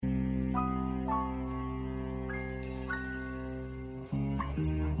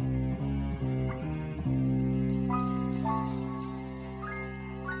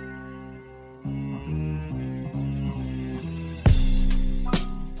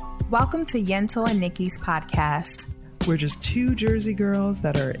Welcome to Yental and Niki's podcast. We're just two Jersey girls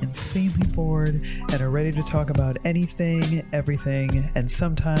that are insanely bored and are ready to talk about anything, everything, and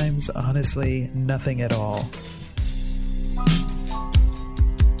sometimes, honestly, nothing at all.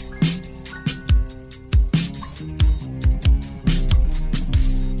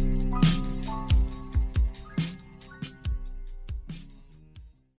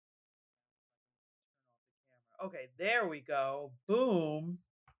 Okay, there we go. Boom.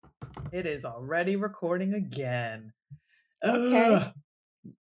 It is already recording again. Okay.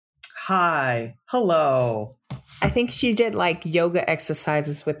 Hi. Hello. I think she did like yoga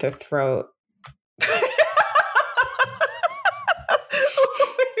exercises with her throat. It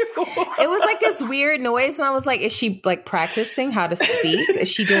was like this weird noise, and I was like, is she like practicing how to speak?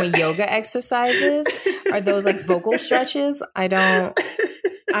 Is she doing yoga exercises? Are those like vocal stretches? I don't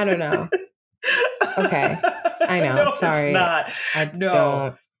know. Okay. I know. No, sorry. It's not.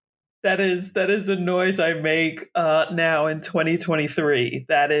 Don't. That is the noise I make now in 2023.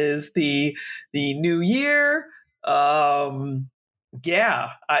 That is the new year. That's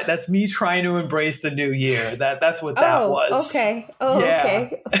me trying to embrace the new year. That's what that was. Okay. Oh, yeah.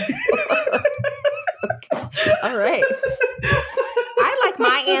 Okay. Okay. All right. I like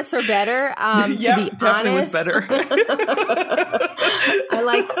my answer better. To be definitely honest, was better. I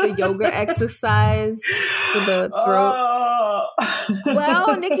like the yoga exercise for the throat.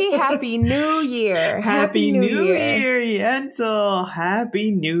 Well, Niki, Happy New Year. Happy New Year, Yental.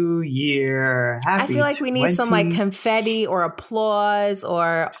 Happy New Year. I feel like we need some like confetti or applause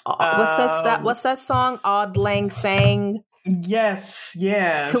or what's that song? Auld Lang Syne. Yes,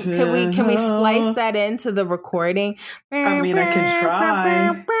 yeah. Can we splice that into the recording? I mean, I can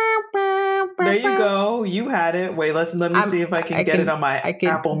try. There you go. You had it. Wait, let me see if I can get it on my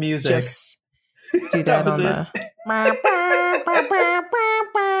Apple Music. Just do that on the.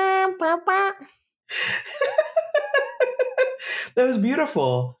 That was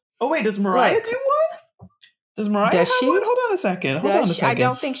beautiful. Oh wait, does Mariah do one? Does Mariah have one? Hold on a second. I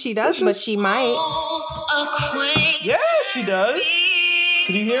don't think she does, but she might. Yeah, she does.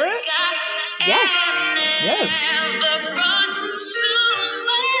 Can you hear it? Yes.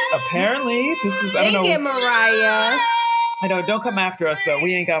 Apparently, this is. Sing it, Mariah. I know. Don't come after us though.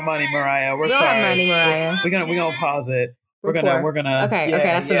 We ain't got money, Mariah. We're sorry. We don't have money, Mariah. We're gonna pause it. We're gonna. Okay,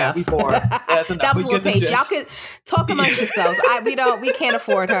 that's enough. We poor. That's enough. That was a little taste. Y'all could talk amongst yourselves. We can't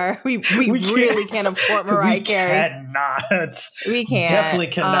afford her. We really can't afford Mariah Carey. We can't. Definitely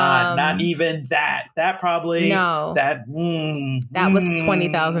cannot. Not even that. That probably. No. That was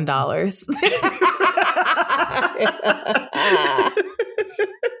 $20,000.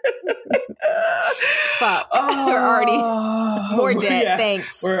 Fuck. We're already more dead. Yeah.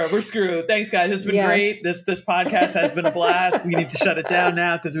 Thanks. We're screwed. Thanks, guys. It's been great. This podcast has been a blast. We need to shut it down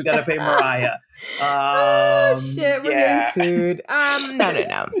now because we got to pay Mariah. Shit, we're getting sued.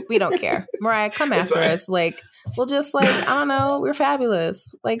 No. We don't care. Mariah, come after us. Like, we'll just I don't know. We're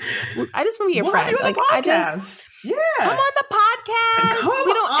fabulous. Like, I just want to be your friend. Like, come on the podcast.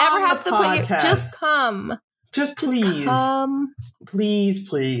 We don't ever have to put you. Just come. Just please, come. Please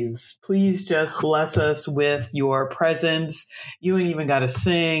just bless us with your presence. You ain't even got to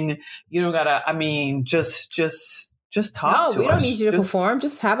sing. You don't got to, I mean, just talk to us. No, we don't need you to perform.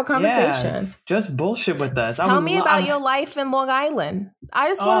 Just have a conversation. Yeah, just bullshit with us. Tell me about your life in Long Island. I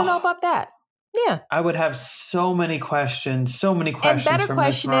just want to know about that. Yeah. I would have so many questions. And better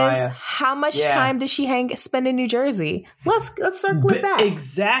question is, how much time did she spend in New Jersey? Let's circle it back.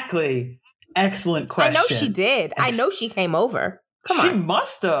 Exactly. Excellent question. I know she did. I know she came over. She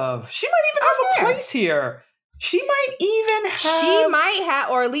must have. She might even have a place here. She might have,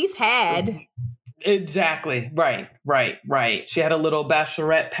 or at least had. Exactly. Right. She had a little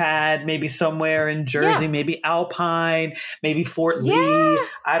bachelorette pad, maybe somewhere in Jersey, maybe Alpine, maybe Fort Lee.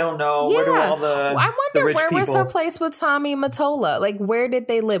 I don't know. Yeah. Where do all the I wonder rich where people? Was her place with Tommy Mottola? Like, where did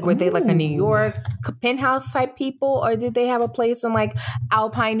they live? Were they like a New York penthouse type people, or did they have a place in like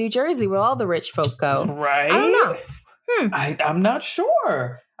Alpine, New Jersey, where all the rich folk go? Right. I don't know. I'm not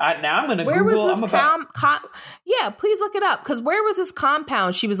sure. Now I'm going to Where Google. was this yeah, please look it up. Because where was this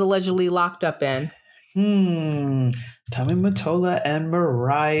compound she was allegedly locked up in? Tommy Mottola and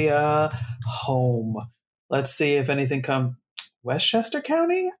Mariah home. Let's see if anything come. Westchester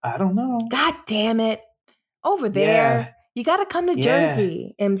County? I don't know. God damn it. Over there. Yeah. You got to come to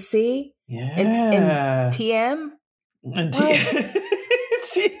Jersey, MC. Yeah. And TM? And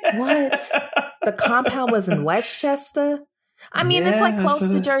What? The compound was in Westchester? I mean, it's like close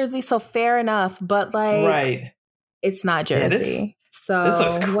to Jersey, so fair enough. But like, it's not Jersey. This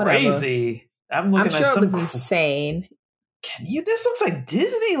looks crazy. I'm looking sure at it was insane. This looks like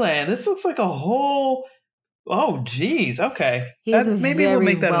Disneyland. This looks like a whole. Oh, geez. Okay. He's a maybe very we'll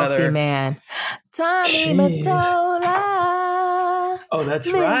make that wealthy man. Tommy Mottola. Oh,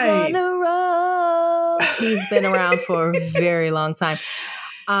 that's right. On the road. He's been around for a very long time.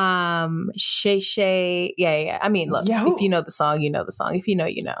 Shay. Yeah. I mean, look, if you know the song, you know the song. If you know,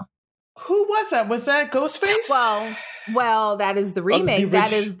 you know. Who was that? Was that Ghostface? Well, that is the remake.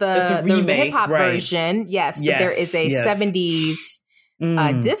 That is the hip hop version. Yes, but there is a 70s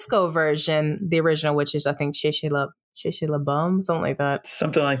disco version, the original, which is I think Shay La Bum, something like that.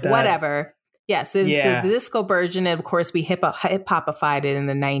 Whatever. Yes, it's the disco version, and of course we hip hopified it in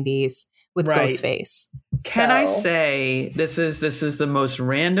the 90s with Ghostface. Can I say this is the most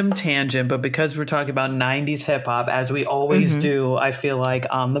random tangent, but because we're talking about 90s hip hop, as we always do, I feel like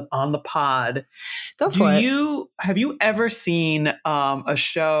on the pod. Go for it. Have you ever seen a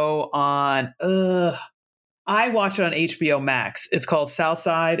show on I watch it on HBO Max. It's called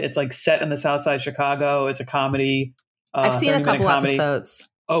Southside. It's like set in the Southside Chicago. It's a comedy. I've seen a couple episodes.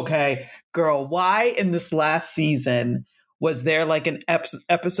 Okay, girl, why in this last season was there like an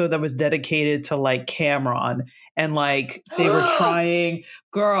episode that was dedicated to like Cameron, and like they were trying,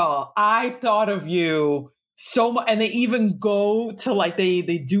 girl, I thought of you so much. And they even go to like, they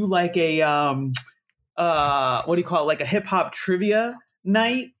do like a, what do you call it? Like a hip hop trivia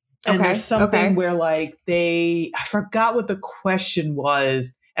night. And there's something where like I forgot what the question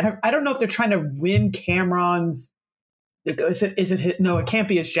was. And I don't know if they're trying to win Cameron's. Is it no, it can't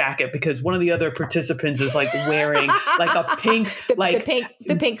be his jacket, because one of the other participants is like wearing like a pink, the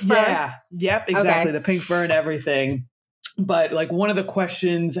pink fur. Yeah. Yep. Exactly. The pink fur and everything. But like one of the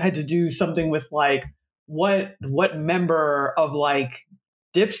questions had to do something with like, what member of like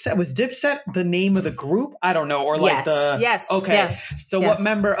Dipset, was Dipset the name of the group? I don't know. Or like what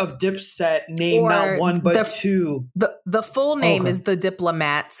member of Dipset named not one but two? The full name is the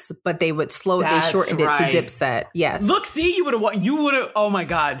Diplomats, but they shortened it to Dipset. Yes. Look, see, you would have. Oh my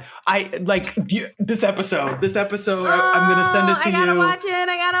God! This episode. I'm gonna send it to you. I gotta watch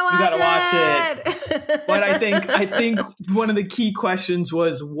it. But I think one of the key questions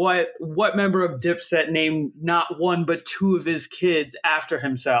was what member of Dipset named not one but two of his kids after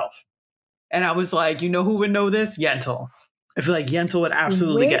himself. And I was like, you know who would know this? Yental. I feel like Yental would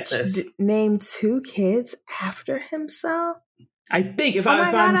absolutely get this. Name two kids after himself? I think if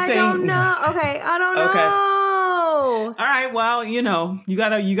I'm saying, I don't know. Okay, I don't know. All right, well, you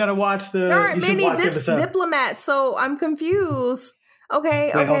gotta watch the. There aren't many diplomats, so I'm confused.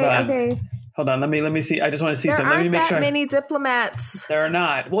 Okay. Hold on, let me see. I just want to see something. Let me make sure. There aren't that many diplomats. There are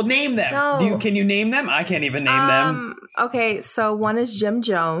not. Well, name them. No. Can you name them? I can't even name them. Okay, so one is Jim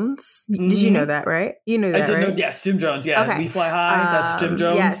Jones. Did you know that, right? You knew that, right? Yes, Jim Jones. Yeah, okay. We Fly High. That's Jim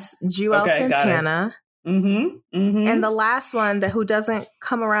Jones. Yes, Jewel Santana. And the last one who doesn't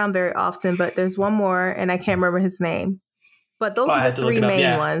come around very often, but there's one more, and I can't remember his name. But those are the three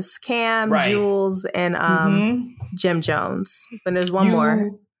main ones: Cam, Jules, and Jim Jones. But there's one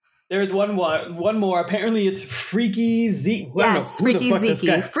more. There's one more. Apparently, it's Freaky Zeke. Yes, Freaky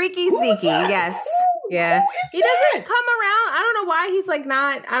Zeke. Freaky Zeke. Yes. Yeah. He doesn't come around. I don't know why he's like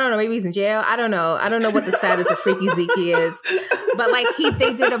not. I don't know. Maybe he's in jail. I don't know. I don't know what the status of Freaky Zeke is. But like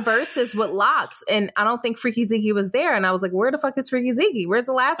they did a versus with Locks, and I don't think Freaky Zeke was there. And I was like, where the fuck is Freaky Zeke? Where's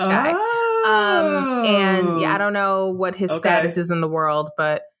the last guy? And I don't know what his status is in the world,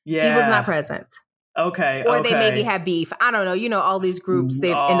 but he was not present. Okay. Or they maybe have beef. I don't know. You know, all these groups,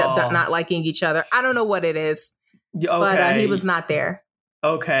 they end up not liking each other. I don't know what it is. Okay. But he was not there.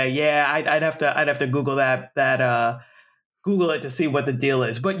 Okay. Yeah. I'd have to Google Google it to see what the deal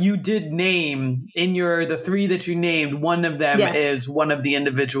is. But you did name in the three that you named, one of them is one of the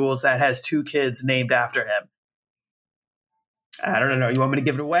individuals that has two kids named after him. I don't know. You want me to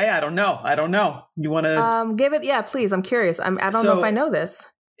give it away? I don't know. You want to give it? Yeah, please. I'm curious. I don't know if I know this.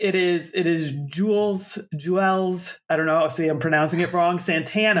 It is Jules, I don't know. See, I'm pronouncing it wrong.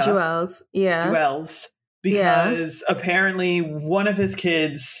 Santana. Jules. Because apparently one of his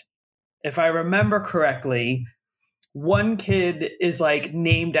kids, if I remember correctly, one kid is like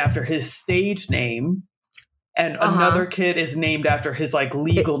named after his stage name, and another kid is named after his like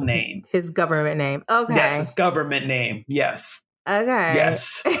legal name. His government name. Okay. Yes, his government name. Yes. Okay.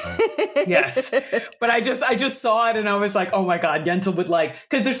 Yes. But I just saw it and I was like, oh my God, Yental would like,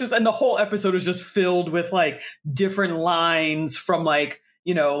 because and the whole episode was just filled with like different lines from like,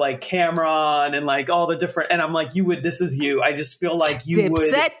 you know, like Cameron and like all the different, and I'm like, this is you. I just feel like you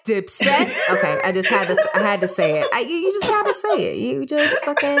Dipset. Okay. I had to say it. You just had to say it. You just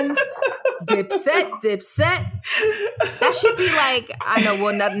fucking Dipset. That should be like, I know,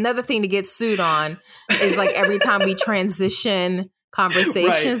 well, another thing to get sued on is like every time we transition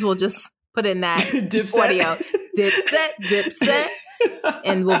conversations, we'll just put in that audio. Dipset.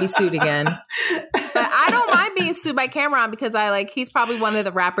 And we'll be sued again. But I don't mind being sued by Cameron because he's probably one of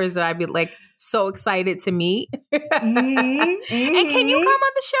the rappers that I'd be like so excited to meet. And can you come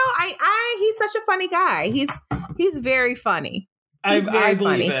on the show? He's such a funny guy. He's very funny. He's very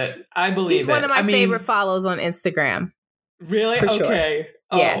funny. I believe it. He's one of my favorite follows on Instagram. Really? For okay. Sure.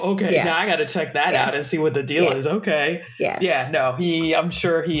 Oh, yeah. Okay. Yeah. Now I got to check that out and see what the deal is. Okay. Yeah. Yeah. No, I'm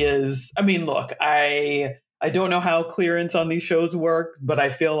sure he is. I mean, look, I don't know how clearance on these shows work, but I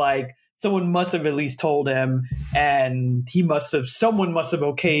feel like someone must have at least told him, and someone must have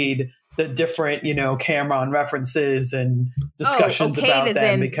okayed the different, Cameron references and discussions about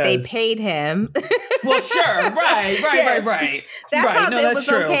them because they paid him. Well, sure, right. That's right. how no, it that's was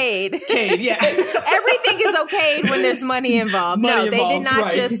true. okayed. Yeah. Everything is okayed when there's money involved. They did not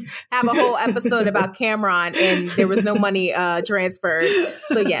just have a whole episode about Cameron and there was no money transferred.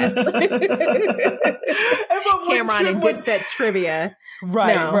 So yes, Cameron and Dipset trivia.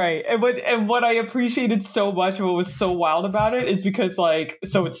 Right. And what I appreciated so much, what was so wild about it, is because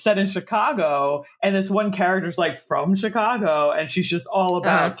so it's set in Chicago, and this one character's from Chicago, and she's just all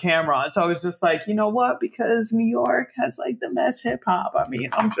about Cameron. So I was just like, you know what? Because New York has the best hip hop. I mean,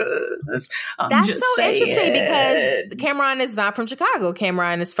 That's so saying. Interesting because Cameron is not from Chicago.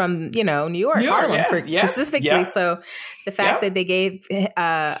 Cameron is from New York, Harlem specifically. Yeah. So the fact that they gave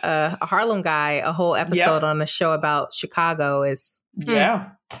a Harlem guy a whole episode on a show about Chicago is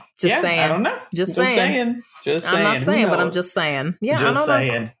just saying. I don't know. Just saying. I'm not saying, but I'm just saying. Yeah, just I don't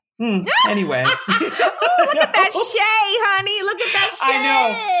saying. know. Anyway. Look at that shade, honey. Look at that shade. I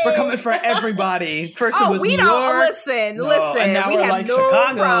know. We're coming for everybody. First it was New York. Listen. And now we have no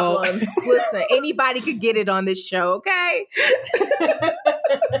Chicago. Problems. Listen, anybody could get it on this show, okay?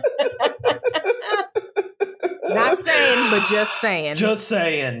 Not saying, but just saying. Just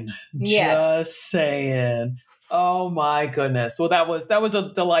saying. Yes. Just saying. Oh my goodness. Well, that was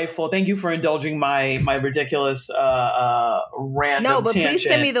a delightful. Thank you for indulging my ridiculous rant. No, but tangent. Please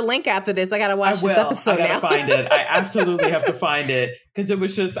send me the link after this. I gotta watch this episode now. I gotta find it. I absolutely have to find it because it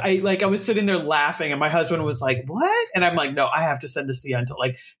was just I was sitting there laughing, and my husband was like, "What?" And I'm like, "No, I have to send this to Yental.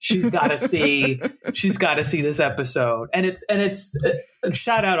 She's got to see. She's got to see this episode." And it's a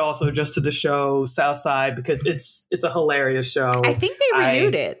shout out also just to the show Southside because it's a hilarious show. I think they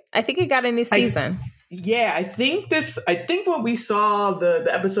renewed it. I think it got a new season. I think what we saw, the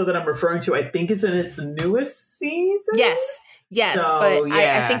episode that I'm referring to, I think is in its newest season. Yes, so, but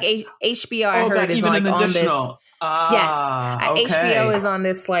I think HBO I heard is on this. HBO is on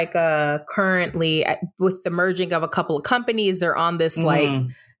this currently with the merging of a couple of companies. They're on this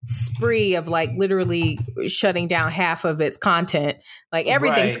spree of literally shutting down half of its content.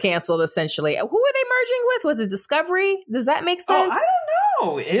 Everything's canceled essentially. Who are they merging with? Was it Discovery? Does that make sense? I don't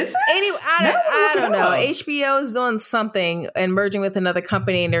know. Is it? Anyway, I don't know. HBO is doing something and merging with another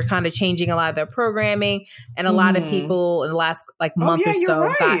company, and they're kind of changing a lot of their programming. And a lot of people in the last month or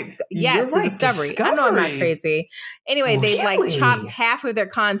so got Discovery. I know I'm not crazy. Anyway, they've chopped half of their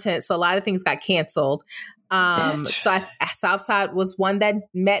content, so a lot of things got canceled. So Southside was one that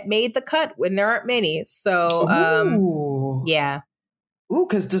made the cut when there aren't many. So, yeah. Ooh,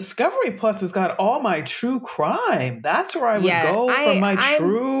 because Discovery Plus has got all my true crime. That's where I would go for my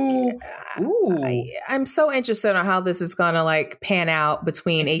true. Ooh, I'm so interested on how this is going to pan out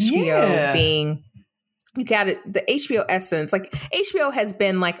between HBO being. You got it. The HBO essence, HBO has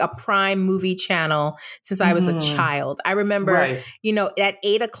been a prime movie channel since I was a child. I remember, that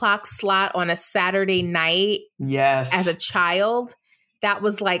 8:00 slot on a Saturday night. Yes. As a child, that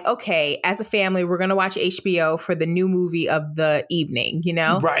was okay, as a family, we're going to watch HBO for the new movie of the evening,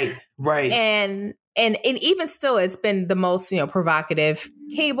 Right. And even still, it's been the most, provocative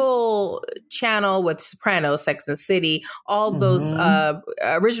cable channel with Sopranos, Sex and the City, all those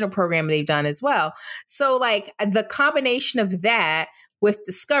original programming they've done as well. So the combination of that with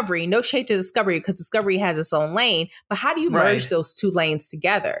Discovery, no shade to Discovery because Discovery has its own lane, but how do you merge those two lanes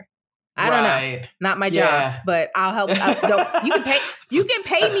together? I don't know. Not my job, but I'll help. You can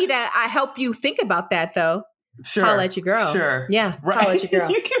pay me to help you think about that though. Sure. Holla at your girl. Sure. Yeah. Right. Holla at your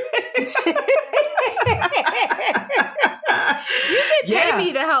girl. You can pay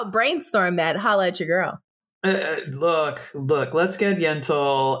me to help brainstorm that. Holla at your girl. Look, let's get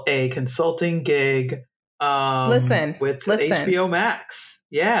Yental a consulting gig. Listen. HBO Max.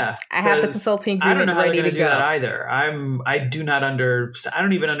 Yeah. I have the consulting agreement ready to go. Do that either. I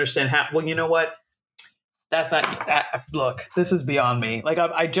don't even understand how. Well, you know what? That's not that. Look, this is beyond me. Like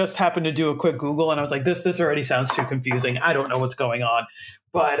I just happened to do a quick Google, and I was like, this already sounds too confusing. I don't know what's going on.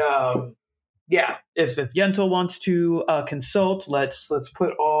 But yeah, if Yental wants to consult, let's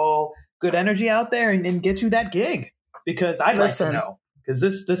put all good energy out there and get you that gig, because I'd like to know, because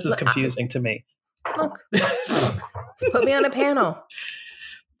this is confusing to me. Look, put me on a panel.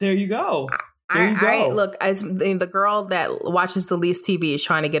 There you go. Look, as the girl that watches the least TV is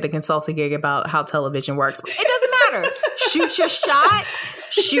trying to get a consulting gig about how television works. It doesn't matter. Shoot your shot.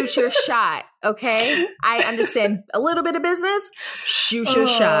 Shoot your shot. Okay? I understand a little bit of business. Shoot your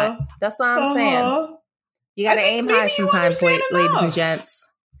shot. That's all I'm saying. You got to aim high sometimes, ladies and gents.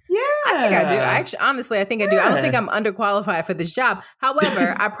 Yeah. I think I do. Honestly, I think I do. I don't think I'm underqualified for this job.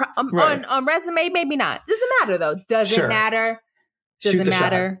 However, on resume, maybe not. Doesn't matter, though. Doesn't matter. Doesn't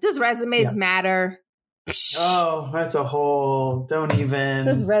matter. Does resumes matter? Oh, that's a whole. Don't even.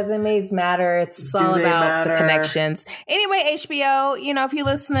 Does resumes matter? It's all about the connections. Anyway, HBO, if you're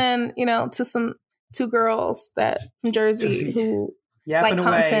listening, to two girls from Jersey who like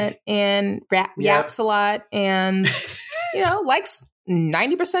content and yaps a lot and, likes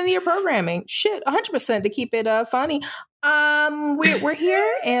 90% of your programming. Shit, 100% to keep it funny. We're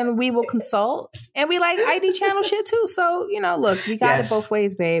here and we will consult, and we like ID channel shit too. So look, we got it both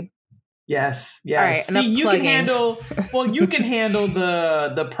ways, babe. Yes. All right, See, you can handle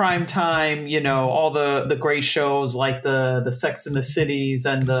the prime time, all the great shows like the Sex and the Cities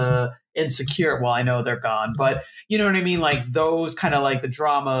and the Insecure. Well, I know they're gone, but you know what I mean? Like those kind of like the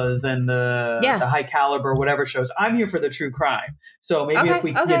dramas and the high caliber, whatever shows. I'm here for the true crime. So maybe if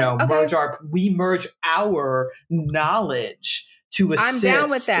we, merge our knowledge to assist. I'm down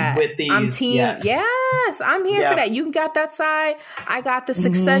with that. With these, I'm team. Yes, I'm here for that. You got that side. I got the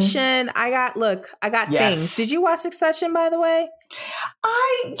Succession. I got things. Did you watch Succession, by the way?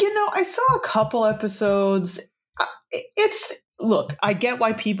 I saw a couple episodes. Look, I get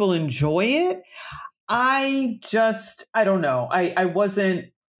why people enjoy it. I don't know. I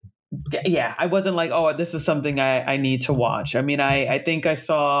wasn't like, oh, this is something I need to watch. I mean, I think I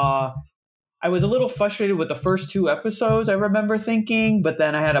was a little frustrated with the first 2 episodes, I remember thinking, but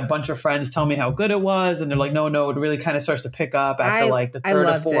then I had a bunch of friends tell me how good it was, and they're like, no, it really kind of starts to pick up after like the third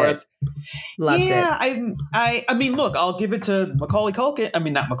or fourth. Loved it. I mean, look, I'll give it to Macaulay Culkin. I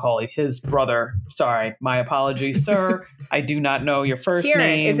mean, not Macaulay, his brother. Sorry, my apologies, sir. I do not know your first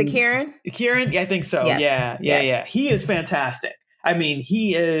name. Is it Kieran? Kieran? Yeah, I think so. Yes. Yeah. He is fantastic. I mean,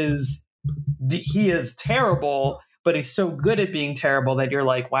 he is terrible, but he's so good at being terrible that you're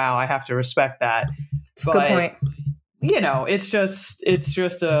like, wow, I have to respect that. That's a good point. It's just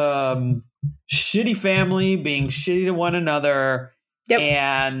shitty family being shitty to one another. Yep.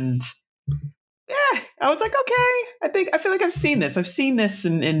 And I was like, okay, I feel like I've seen this. I've seen this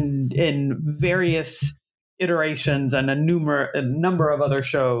in various iterations and a number of other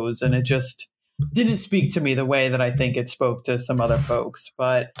shows, and it just didn't speak to me the way that I think it spoke to some other folks.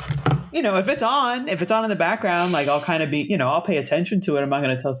 But if it's on in the background, like I'll kind of be, I'll pay attention to it. I'm not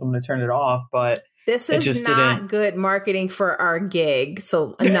going to tell someone to turn it off, but this is not good marketing for our gig.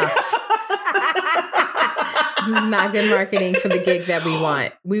 So enough. This is not good marketing for the gig that we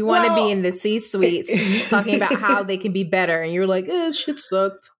want. We want to be in the C-suites talking about how they can be better. And you're like, shit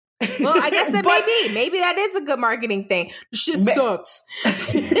sucked. Well, I guess that maybe that is a good marketing thing. Shit sucks.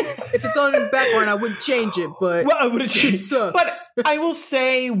 If it's on in the background, I wouldn't change it, but shit sucks. But I will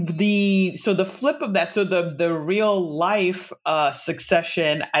say the flip of that, so the real life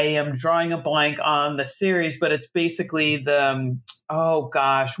Succession, I am drawing a blank on the series, but it's basically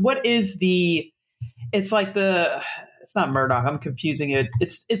it's not Murdoch. I'm confusing it.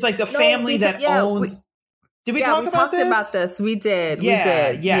 It's like the family that owns. Did we talk about this? We talked about this. We did. We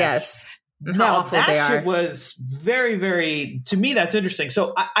did. Yes. Now, that shit was very, very, to me, that's interesting.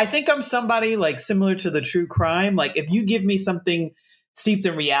 So I think I'm somebody like similar to the true crime. Like if you give me something steeped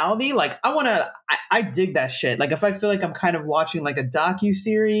in reality, like I dig that shit. Like if I feel like I'm kind of watching like a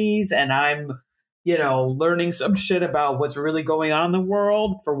docuseries and I'm, learning some shit about what's really going on in the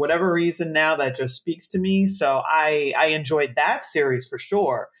world for whatever reason now, that just speaks to me. So I enjoyed that series for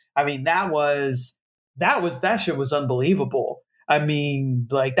sure. I mean, that shit was unbelievable. I mean,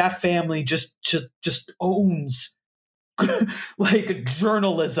 like that family just owns like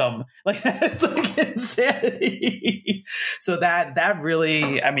journalism. Like it's like insanity. So that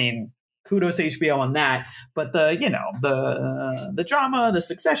really, I mean, kudos to HBO on that. But the drama, the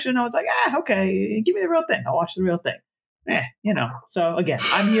Succession, I was like, okay, give me the real thing. I'll watch the real thing. So again,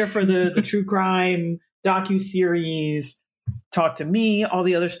 I'm here for the true crime docuseries. Talk to me, all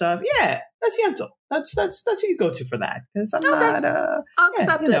the other stuff. Yeah, that's Yental. That's who you go to for that. Because I'm not. I'll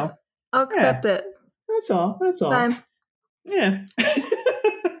accept it. I'll accept it. That's all. Fine. Yeah.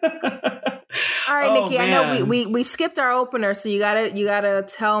 All right, Nikki. I know we skipped our opener, so you gotta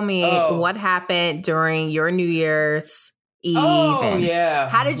tell me what happened during your New Year's Eve. Oh, yeah.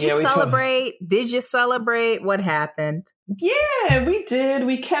 How did you celebrate? Did you celebrate? What happened? Yeah, we did.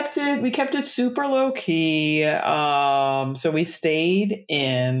 We kept it super low key. So we stayed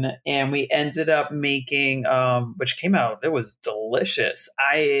in and we ended up making which came out, it was delicious.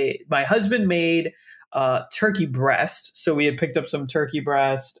 My husband made turkey breast. So we had picked up some turkey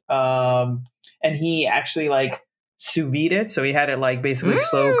breast. And he actually like sous vide it. So he had it like basically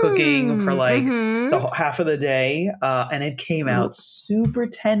slow cooking for like the half of the day. And it came out super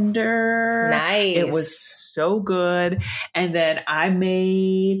tender. Nice. It was so good. And then I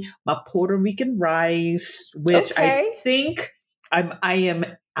made my Puerto Rican rice, which I think I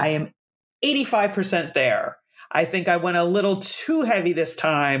am 85% there. I think I went a little too heavy this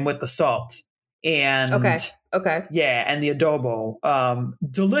time with the salt. And okay. Yeah, and the adobo.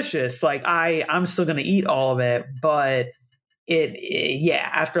 Delicious. Like I'm still gonna eat all of it, but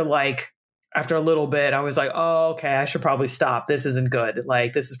after a little bit, I was like, oh, okay, I should probably stop. This isn't good.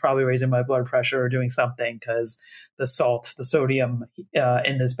 Like this is probably raising my blood pressure or doing something because the sodium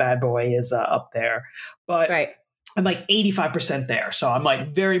in this bad boy is up there. But I'm like 85% there. So I'm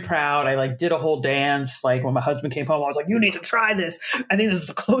like very proud. I like did a whole dance. Like when my husband came home, I was like, you need to try this. I think this is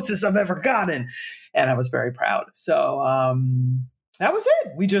the closest I've ever gotten. And I was very proud. So that was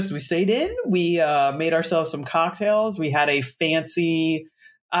it. We stayed in. We made ourselves some cocktails. We had a fancy,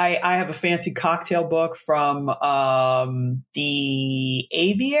 I have a fancy cocktail book from the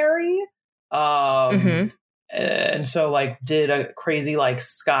aviary. And so like did a crazy like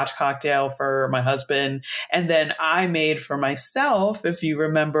Scotch cocktail for my husband. And then I made for myself, if you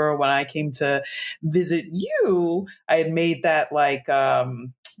remember when I came to visit you, I had made that like,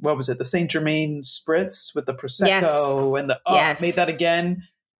 what was it? The Saint Germain spritz with the Prosecco and made that again.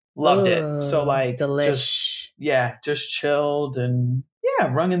 Loved it. So like just chilled and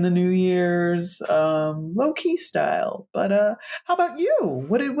rung in the New Year's low key style. But how about you?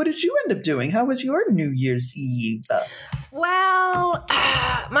 What did you end up doing? How was your New Year's Eve? Well,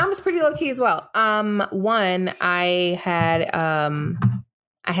 mine was pretty low key as well. One, I had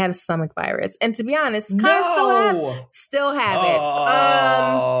a stomach virus, and to be honest, still have it.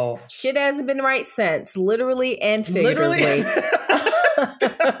 Shit hasn't been right since, literally and figuratively.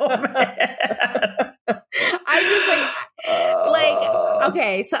 Oh, man. I just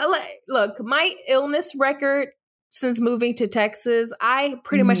okay. So look, my illness record since moving to Texas, I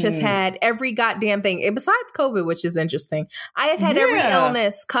pretty much have had every goddamn thing besides COVID, which is interesting. I have had every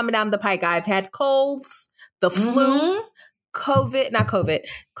illness coming down the pike. I've had colds, the flu, colds,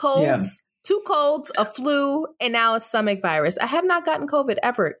 2 colds, a flu, and now a stomach virus. I have not gotten COVID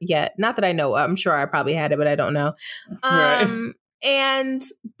ever yet. Not that I know. I'm sure I probably had it, but I don't know. And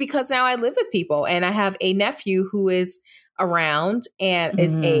because now I live with people and I have a nephew who is around and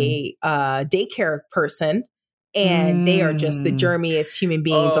is a daycare person. And they are just the germiest human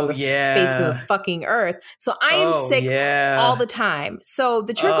beings on the face of the fucking earth. So I am sick all the time. So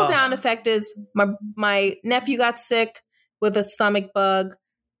the trickle down effect is my nephew got sick with a stomach bug.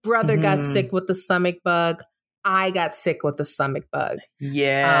 Brother got sick with the stomach bug. I got sick with the stomach bug.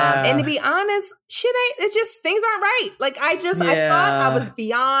 Yeah. And to be honest, it's just things aren't right. Like I thought I was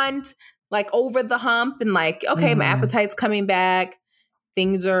beyond like over the hump and like, okay, my appetite's coming back.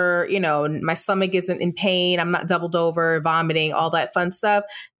 Things are, my stomach isn't in pain. I'm not doubled over, vomiting, all that fun stuff.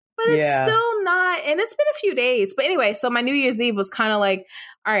 But it's still not. And it's been a few days. But anyway, so my New Year's Eve was kind of like,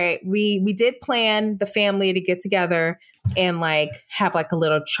 all right, we did plan the family to get together and like have like a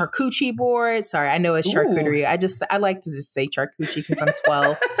little charcuterie board. Sorry, I know it's charcuterie. I like to just say charcuterie because I'm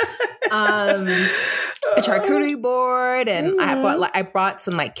 12. A charcuterie board, and I brought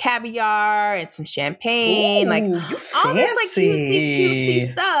some like caviar and some champagne, like all this like cutesy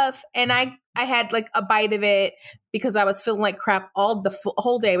stuff. And I had like a bite of it because I was feeling like crap all the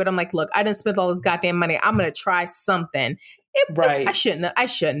whole day. But I'm like, look, I didn't spend all this goddamn money. I'm gonna try something. I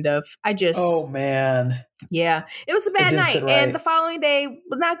shouldn't have. Oh man. Yeah, it was a bad night, and the following day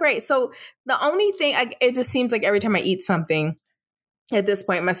was not great. So the only thing, it just seems like every time I eat something, at this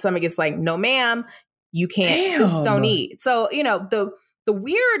point, my stomach is like, no, ma'am, you can't. Just don't eat. So the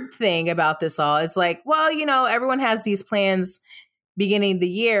weird thing about this all is like, well, everyone has these plans beginning of the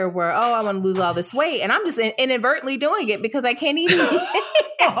year where, I want to lose all this weight, and I'm just inadvertently doing it because I can't even.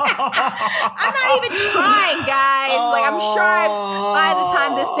 I'm not even trying, guys. Like I'm sure by the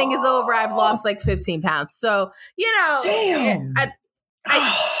time this thing is over, I've lost like 15 pounds. So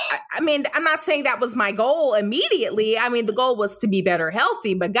I mean, I'm not saying that was my goal immediately. I mean, the goal was to be better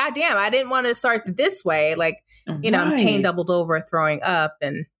healthy, but goddamn, I didn't want to start this way. Like, you know, I'm pain doubled over, throwing up,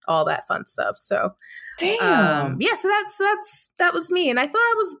 and all that fun stuff. So, yeah. So that was me, and I thought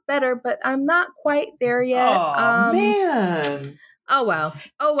I was better, but I'm not quite there yet. Oh man. Oh well.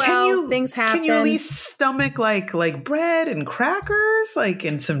 Things happen. Can you at least stomach like bread and crackers, like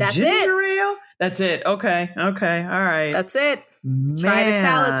in some ginger ale? That's it. Okay. All right. That's it. Tried a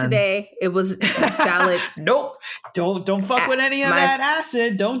salad today. It was salad. Nope. Don't fuck with any of that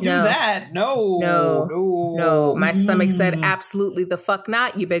acid. Don't do that. No. My stomach said absolutely the fuck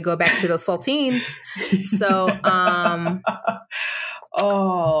not. You better go back to those saltines. So,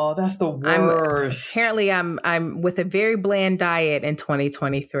 oh, that's the worst. I'm with a very bland diet in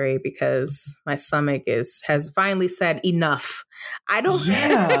 2023 because my stomach has finally said enough. I don't.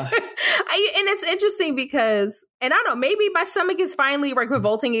 Yeah. And it's interesting because, and I don't know, maybe my stomach is finally like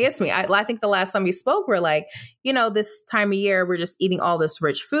revolting against me. I think the last time we spoke, we're like, you know, this time of year, we're just eating all this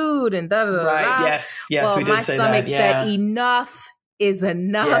rich food and da da da. Right. Yes. Well, we did my say stomach that. Yeah. said enough is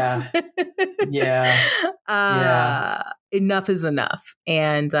enough. Yeah. Enough is enough.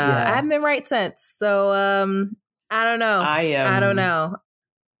 And I haven't been right since. So I don't know. I don't know.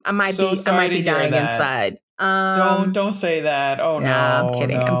 I might be dying inside. Don't say that. Oh no, I'm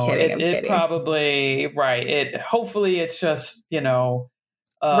kidding. No. I'm kidding. It probably right. Hopefully it's just, you know,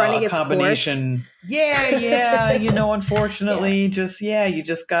 running its combination. Course. Yeah. You know, unfortunately, you just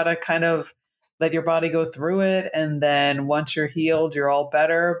gotta kind of let your body go through it, and then once you're healed, you're all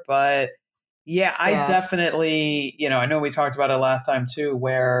better. But I definitely, you know, I know we talked about it last time too,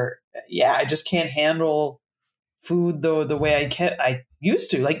 where I just can't handle food the way I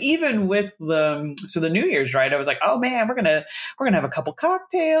used to. Like even with the New Year's, right? I was like, oh man, we're gonna have a couple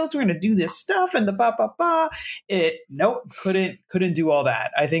cocktails, we're gonna do this stuff and the ba. Couldn't do all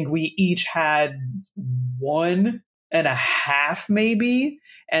that. I think we each had 1.5 maybe,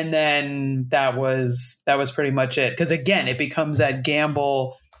 and then that was pretty much it. Because again, it becomes that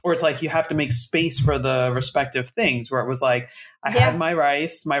gamble. Or it's like you have to make space for the respective things, where it was like, I had my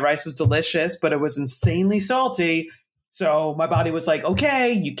rice. My rice was delicious, but it was insanely salty. So my body was like,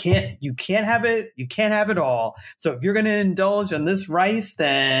 okay, you can't have it. You can't have it all. So if you're going to indulge in this rice,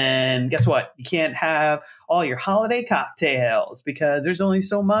 then guess what? You can't have all your holiday cocktails because there's only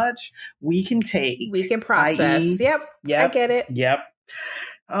so much we can take. We can process. Yep. I get it. Yep.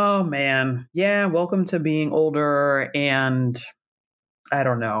 Oh man. Yeah. Welcome to being older and I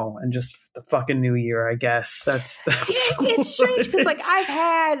don't know, and just the fucking new year, I guess. That's it's strange because like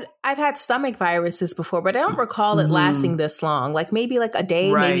I've had stomach viruses before, but I don't recall it lasting this long. Like maybe like a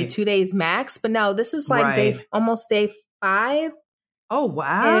day, maybe 2 days max. But no, this is like almost day 5. Oh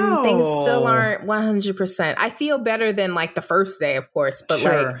wow! And things still aren't 100%. I feel better than like the first day, of course, but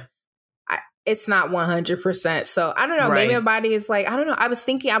like it's not 100%. So I don't know. Maybe my body is like, I don't know. I was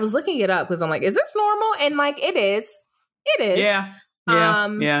looking it up because I'm like, is this normal? And like it is. Yeah.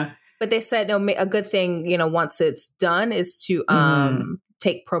 But they said a good thing, you know, once it's done is to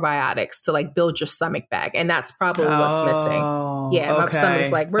take probiotics to like build your stomach back, and that's probably what's missing. Yeah, my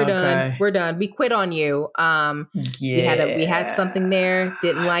stomach's like, we're done. We quit on you. We had something there,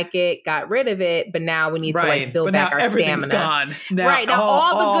 didn't like it, got rid of it, but now we need to like build back our stamina. Gone. Now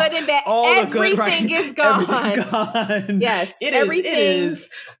all the good and bad, everything is gone. Yes, everything is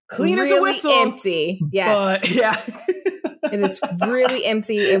clean as a whistle, empty. Yes, it is really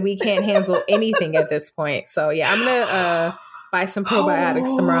empty, and we can't handle anything at this point. So I'm gonna buy some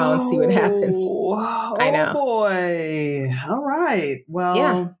probiotics tomorrow and see what happens. I know. Oh boy! All right.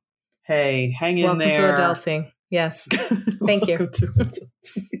 Well, hey, hang in there. Welcome to adulting. Yes. Thank you.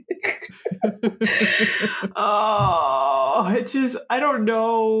 I don't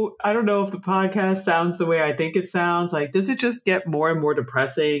know if the podcast sounds the way I think it sounds. Like, does it just get more and more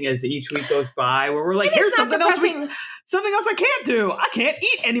depressing as each week goes by, where we're like, here's something else I can't do. I can't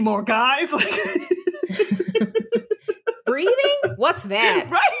eat anymore, guys. Like breathing? What's that?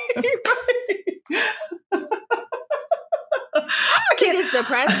 Right. I think it's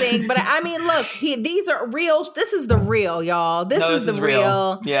depressing, but I mean, look, these are real. This is the real, y'all. This is the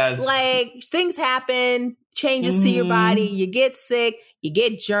real. Yes. Like, things happen, changes to your body. You get sick, you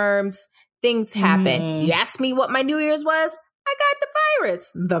get germs, things happen. You ask me what my New Year's was? I got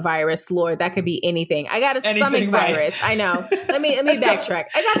the virus, Lord, that could be anything. I got a stomach virus. I know. Let me backtrack.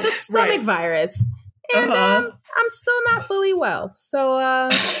 I got the stomach virus. And I'm still not fully well. So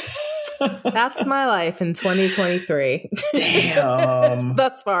that's my life in 2023. Damn.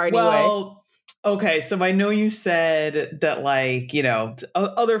 Thus far, anyway. Well, Okay, so I know you said that, like, you know,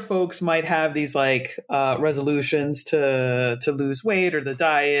 other folks might have these like resolutions to lose weight or the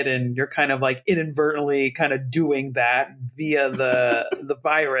diet, and you're kind of like inadvertently kind of doing that via the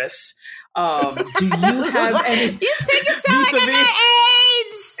virus. Do you have any? You make it sound like I got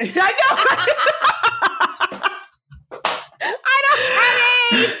AIDS. I know. I don't have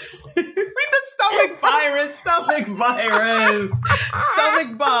AIDS.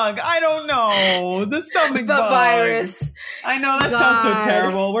 Stomach bug. I don't know. The stomach bug. Virus. I know that sounds so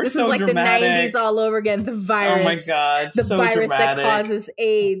terrible. We're this so is like dramatic. the 90s all over again. The virus. Oh my God. The so virus dramatic. that causes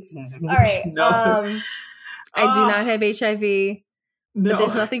AIDS. All right. No. I do not have HIV. No. But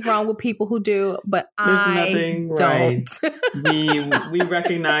there's nothing wrong with people who do, but I don't. Right. we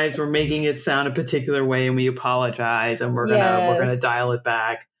recognize we're making it sound a particular way, and we apologize, and we're gonna dial it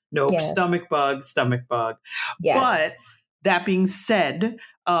back. Nope, yes. Stomach bug. Yes. But that being said,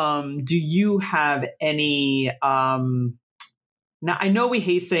 do you have any? Now I know we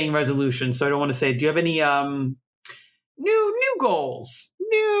hate saying resolutions, so I don't want to say. Do you have any new goals?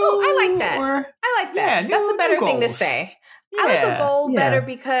 I like that. I like that. Yeah, that's a better thing to say. Yeah, I like a goal better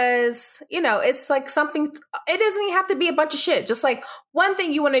because, you know, it's like something, it doesn't even have to be a bunch of shit. Just like one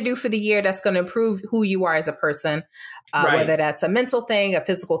thing you want to do for the year that's going to improve who you are as a person, whether that's a mental thing, a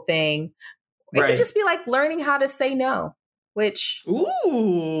physical thing. It could just be like learning how to say no, which.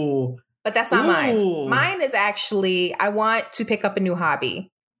 Ooh. But that's not mine. Mine is actually, I want to pick up a new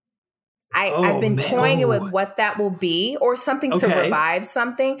hobby. I've been toying with what that will be or something to revive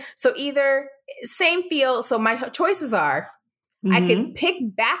something. So either same field. So my choices are, I could pick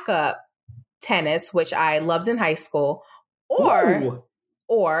back up tennis, which I loved in high school, or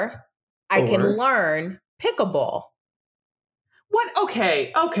I can learn pickleball. What?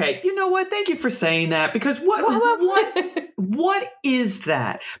 Okay. You know what? Thank you for saying that, because what is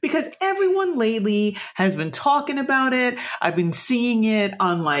that? Because everyone lately has been talking about it. I've been seeing it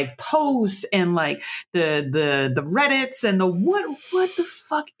on like posts and like the Reddits and the what the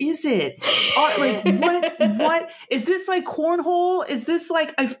fuck is it? What is this, like cornhole? Is this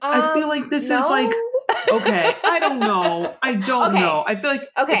like I feel like this is like okay, I don't know. I don't know. I feel like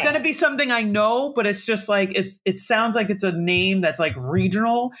it's going to be something I know, but it's just like, it sounds like it's a name that's like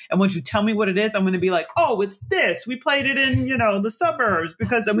regional. And once you tell me what it is, I'm going to be like, oh, it's this. We played it in, you know, the suburbs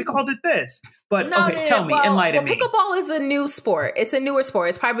and we called it this. But tell me, enlighten me. Pickleball is a new sport. It's a newer sport.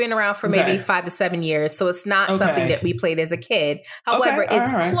 It's probably been around for maybe 5 to 7 years. So it's not something that we played as a kid. However,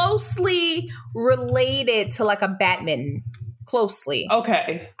 it's closely related to like a badminton. Closely.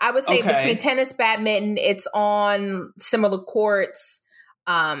 Okay. I would say between tennis, badminton, it's on similar courts.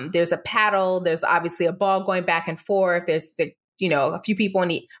 There's a paddle. There's obviously a ball going back and forth. There's a few people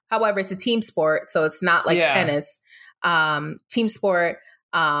however, it's a team sport. So it's not like tennis. Team sport.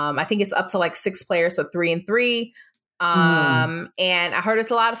 I think it's up to like 6 players. So 3 and 3. And I heard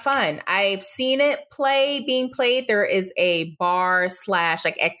it's a lot of fun. I've seen it being played. There is a bar /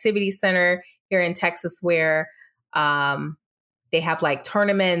 like activity center here in Texas where, they have like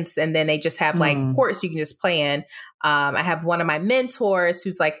tournaments, and then they just have like courts you can just play in. I have one of my mentors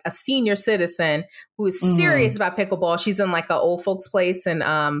who's like a senior citizen who is serious about pickleball. She's in like an old folks place in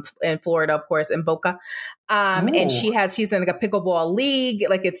Florida, of course, in Boca. And she's in like a pickleball league.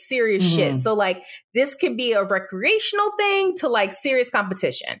 Like it's serious shit. So like this could be a recreational thing to like serious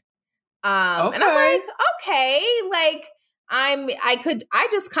competition. And I'm like, okay, like, I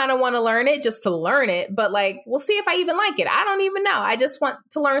just kind of want to learn it just to learn it, but like, we'll see if I even like it. I don't even know. I just want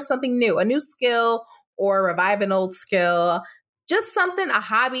to learn something new, a new skill or revive an old skill, just something, a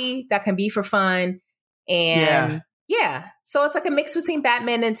hobby that can be for fun. And so it's like a mix between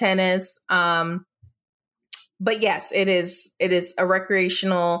badminton and tennis. But yes, it is a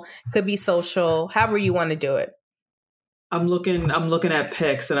recreational, could be social, however you want to do it. I'm looking at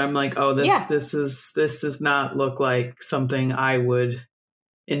pics and I'm like, oh, this does not look like something I would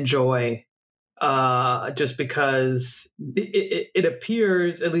enjoy. Just because it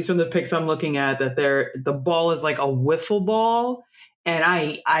appears, at least from the pics I'm looking at, that the ball is like a wiffle ball. And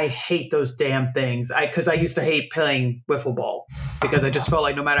I hate those damn things. Because I used to hate playing wiffle ball because I just felt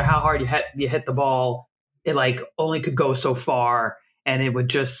like no matter how hard you hit the ball, it like only could go so far. And it would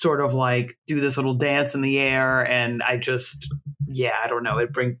just sort of like do this little dance in the air. And I just, I don't know.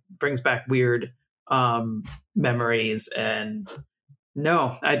 It brings back weird memories. And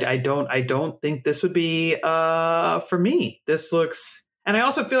no, I don't think this would be for me. This looks, and I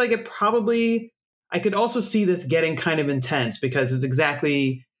also feel like I could also see this getting kind of intense because it's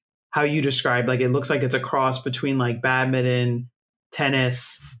exactly how you described. Like, it looks like it's a cross between like badminton,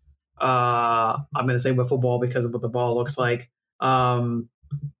 tennis. I'm going to say wiffle ball because of what the ball looks like.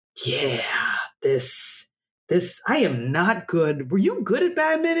 I am not good. Were you good at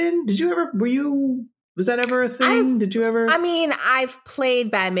badminton? Was that ever a thing? Did you ever? I mean, I've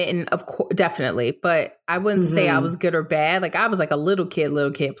played badminton, of course, definitely, but I wouldn't say I was good or bad. Like I was like a little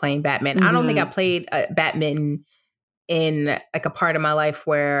kid playing badminton. I don't think I played badminton in like a part of my life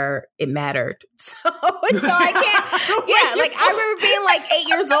where it mattered. So I can't, like I remember being like 8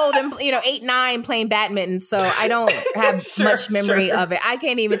 years old and, 8, 9 playing badminton. So I don't have much memory of it. I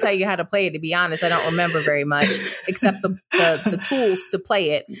can't even tell you how to play it, to be honest. I don't remember very much except the tools to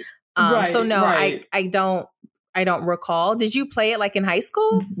play it. So no, right. I don't recall. Did you play it like in high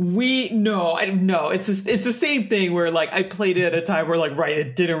school? No. It's the same thing where like I played it at a time where like, right,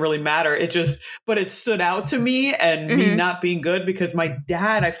 it didn't really matter. But it stood out to me and me not being good because my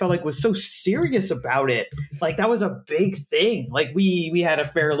dad, I felt like was so serious about it. Like that was a big thing. Like we had a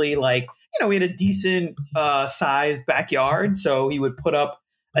fairly like, we had a decent sized backyard. So he would put up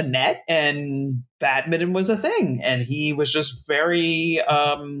a net and badminton was a thing. And he was just very,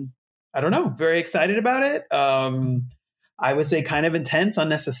 very excited about it. I would say kind of intense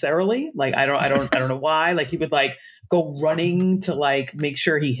unnecessarily. Like, I don't know why. Like he would like go running to like make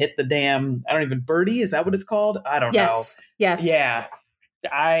sure he hit the damn, birdie. Is that what it's called? I don't know. Yes. Yeah.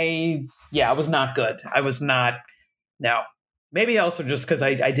 I was not good. I was not. No. Maybe also just because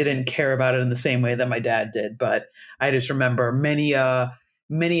I didn't care about it in the same way that my dad did. But I just remember many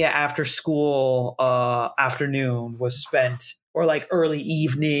after school afternoon was spent, or like early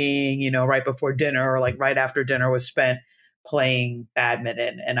evening, right before dinner or like right after dinner was spent playing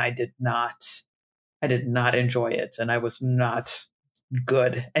badminton. And I did not enjoy it. And I was not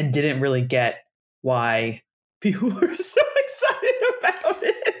good and didn't really get why people were so excited about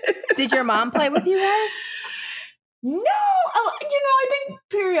it. Did your mom play with you guys? No, I think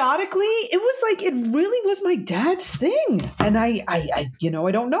periodically it was like, it really was my dad's thing. And I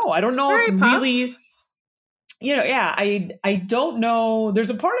don't know. I don't know Very if pops. really, I don't know.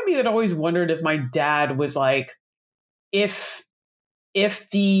 There's a part of me that always wondered if my dad was like, if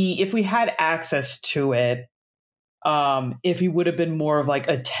we had access to it, if he would have been more of like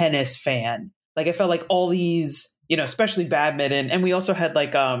a tennis fan. Like I felt like all these, especially badminton. And we also had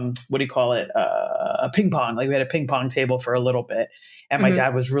like, what do you call it? A ping pong. Like we had a ping pong table for a little bit. And my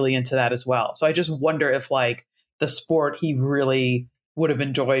dad was really into that as well. So I just wonder if like the sport he really would have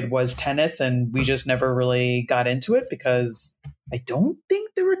enjoyed was tennis. And we just never really got into it because I don't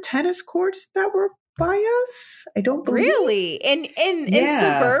think there were tennis courts that were by us. I don't believe. Really? In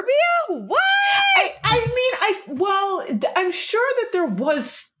suburbia? What? I'm sure that there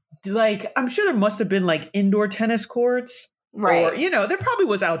was like, I'm sure there must have been like indoor tennis courts. Right. Or, there probably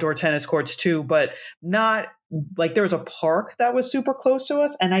was outdoor tennis courts too, but not like there was a park that was super close to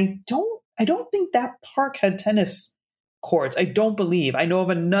us. And I don't think that park had tennis courts. I don't believe. I know of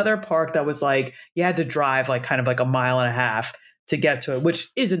another park that was like, you had to drive like kind of like a mile and a half to get to it, which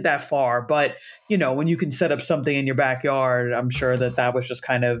isn't that far. But, when you can set up something in your backyard, I'm sure that was just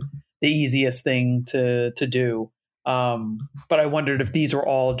kind of the easiest thing to do. But I wondered if these were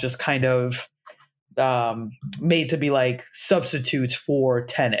all just kind of made to be like substitutes for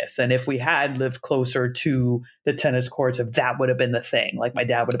tennis. And if we had lived closer to the tennis courts, if that would have been the thing, like my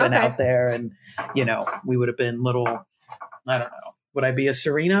dad would have been out there and, we would have been little, I don't know. Would I be a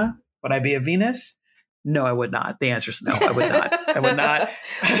Serena? Would I be a Venus? No, I would not. The answer is no, I would not. I would not.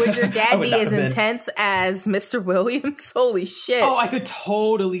 Would your dad be as intense as Mr. Williams? Holy shit. Oh, I could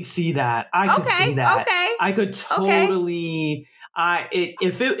totally see that. I could see that. Okay. I could totally...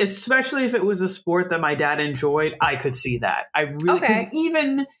 especially if it was a sport that my dad enjoyed, I could see that. I really, because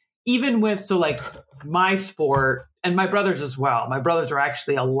even with, so like my sport and my brothers as well, my brothers are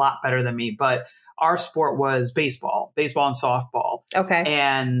actually a lot better than me, but our sport was baseball and softball. Okay.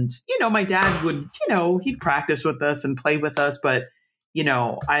 And, my dad would, he'd practice with us and play with us, but,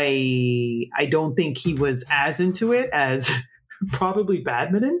 I don't think he was as into it as probably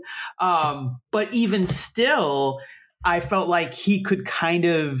badminton. But even still, I felt like he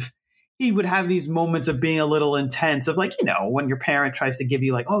would have these moments of being a little intense of like, when your parent tries to give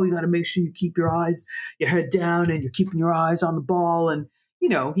you like, oh, you got to make sure you keep your head down and you're keeping your eyes on the ball. And,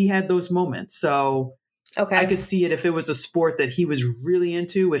 he had those moments. So I could see it if it was a sport that he was really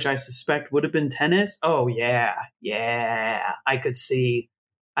into, which I suspect would have been tennis. Oh yeah. Yeah. I could see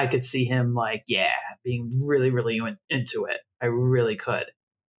him like, being really, really into it. I really could.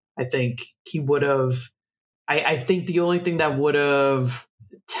 I think he would have, I think the only thing that would have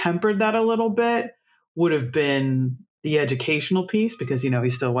tempered that a little bit would have been the educational piece because,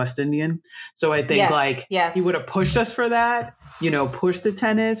 he's still West Indian. So I think he would have pushed us for that, push the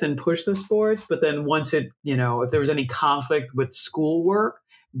tennis and push the sports. But then once it, if there was any conflict with schoolwork,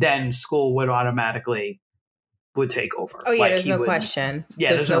 then school would automatically would take over. Oh yeah, there's no question. Yeah,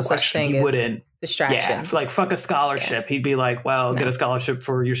 there's no such thing. He wouldn't distractions. Yeah, like fuck a scholarship. He'd be like, well, get a scholarship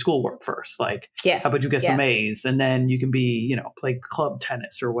for your schoolwork first. Like, how about you get some A's and then you can be, play club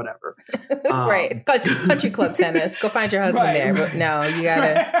tennis or whatever. Right. Country club tennis. Go find your husband there. But no, you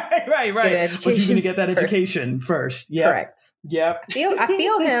gotta right. Get an education. But you're gonna get that education first. Yep. Correct. Yep. I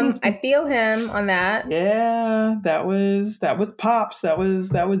feel him. I feel him on that. Yeah, that was Pops. That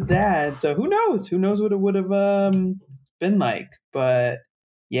was Dad. So who knows? Who knows what it would have been like? But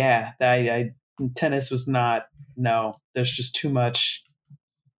yeah, tennis was not. No, there's just too much.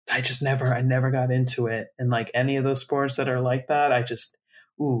 I never got into it, and like any of those sports that are like that,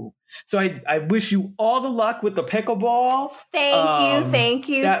 ooh. So I wish you all the luck with the pickleball. Thank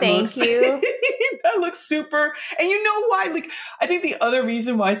you. That looks super. And you know why? Like, I think the other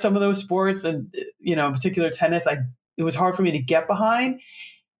reason why some of those sports, and in particular tennis, it was hard for me to get behind.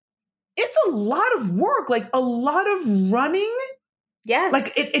 It's a lot of work, like a lot of running. Yes. Like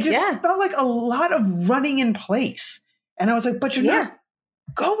it just felt like a lot of running in place. And I was like, but you're not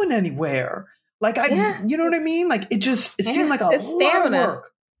going anywhere. Like you know what I mean? Like it seemed like a lot of work.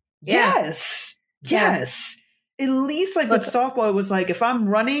 Yeah. Yes. At least like with softball, it was like, if I'm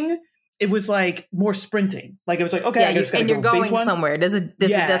running, it was like more sprinting. Like it was like, okay, I just gotta and you're going somewhere. There's a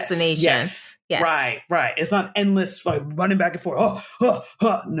destination. Yes. Right. It's not endless, like running back and forth.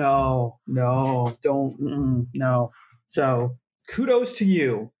 No, don't, no. So kudos to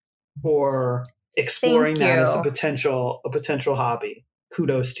you for exploring that as a potential hobby.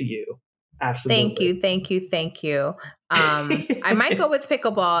 Kudos to you. Absolutely. Thank you. I might go with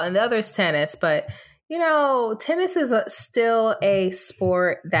pickleball and the other is tennis, but tennis is still a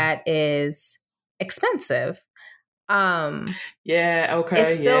sport that is expensive. Okay.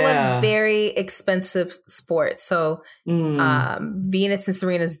 It's still a very expensive sport. So Venus and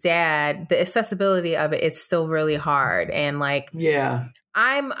Serena's dad, the accessibility of it, it's still really hard. And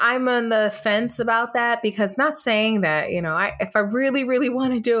I'm on the fence about that, because not saying that, if I really, really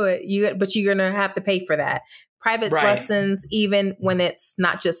want to do it, but you're going to have to pay for that. Private lessons, even when it's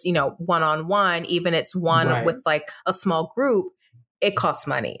not just, one-on-one, even it's one with like a small group, it costs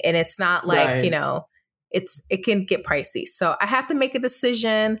money. And it's not like, it can get pricey. So I have to make a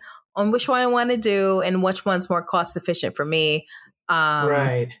decision on which one I want to do and which one's more cost efficient for me.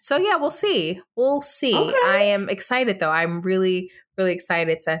 So yeah, we'll see. Okay. I am excited though. I'm really, really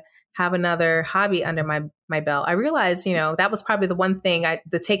excited to have another hobby under my belt. I realized, that was probably the one thing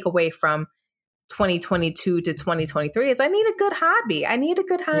the takeaway from 2022 to 2023 is I need a good hobby.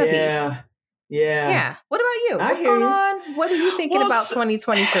 Yeah. What about you? What's going on? What are you thinking about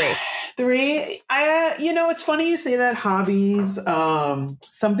 2023? It's funny you say that, hobbies.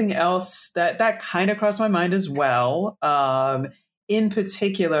 Something else that kind of crossed my mind as well. In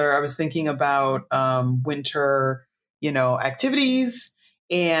particular, I was thinking about winter, activities.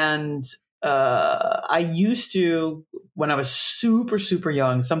 And I used to, when I was super, super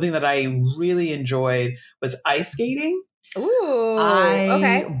young, something that I really enjoyed was ice skating. Ooh,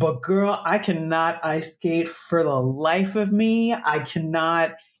 okay. But girl, I cannot ice skate for the life of me. I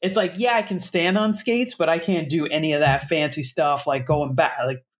cannot. It's like, I can stand on skates, but I can't do any of that fancy stuff, like going back.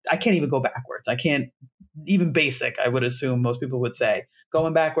 Like I can't even go backwards. I can't even basic, I would assume most people would say.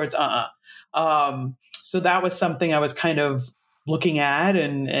 Going backwards, so that was something I was kind of looking at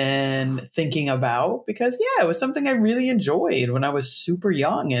and thinking about, because it was something I really enjoyed when I was super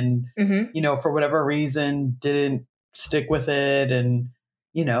young, and for whatever reason didn't stick with it, and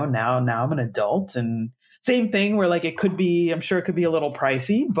now I'm an adult, and same thing where like I'm sure it could be a little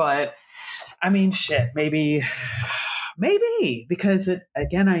pricey, but I mean maybe because I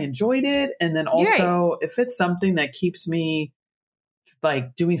enjoyed it, and then also if it's something that keeps me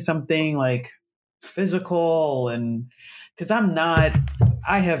like doing something like physical, and because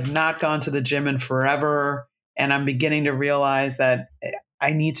I have not gone to the gym in forever, and I'm beginning to realize that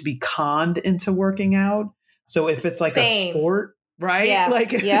I need to be conned into working out. So if it's like a sport, right? Yeah.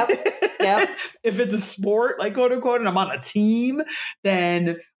 Like, yep. If it's a sport, like quote unquote, and I'm on a team,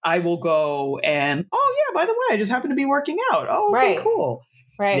 then I will go and, by the way, I just happen to be working out. Oh, okay, cool.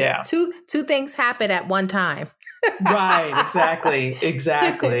 Right. Yeah. Two things happen at one time. Right.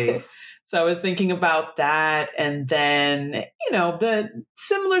 Exactly. So I was thinking about that. And then, the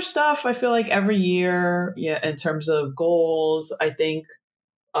similar stuff, I feel like every year, in terms of goals, I think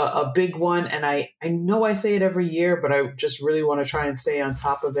a big one, and I know I say it every year, but I just really want to try and stay on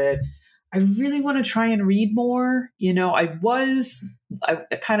top of it. I really want to try and read more. I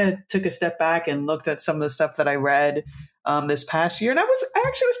kind of took a step back and looked at some of the stuff that I read this past year, and I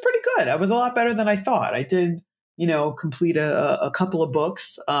actually was pretty good. I was a lot better than I thought. I did, complete a couple of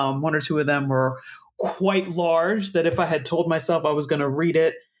books. One or two of them were quite large that if I had told myself I was going to read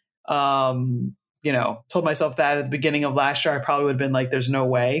it, told myself that at the beginning of last year, I probably would have been like, there's no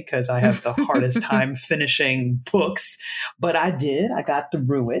way, because I have the hardest time finishing books. But I did. I got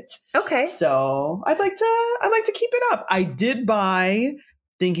through it. Okay. So I'd like to keep it up. I did buy,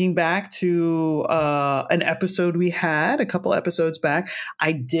 thinking back to an episode we had a couple episodes back,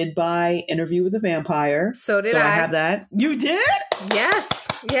 I did buy Interview with a Vampire. So did I. I have that. You did?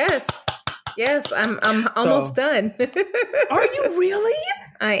 Yes, I'm almost done. Are you really?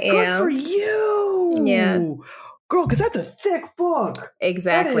 I am. Good for you. Yeah. Girl, because that's a thick book.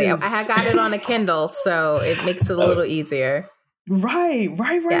 Exactly. I got it on a Kindle, so it makes it a little easier. Right.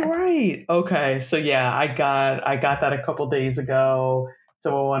 Okay. So yeah, I got that a couple days ago.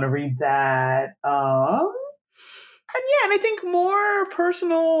 So I want to read that. And I think more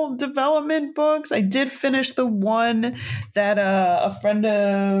personal development books. I did finish the one that a friend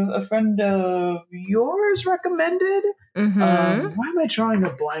of yours recommended. Mm-hmm. Why am I drawing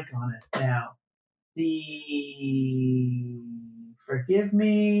a blank on it now? Forgive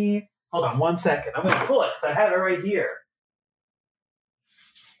me. Hold on 1 second. I'm going to pull it because I have it right here.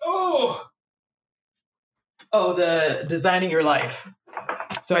 Oh, the Designing Your Life.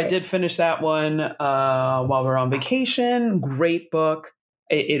 So right. I did finish that one while we were on vacation. Great book.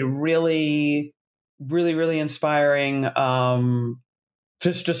 It really, really, really inspiring.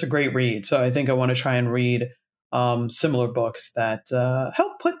 Just a great read. So I think I want to try and read similar books that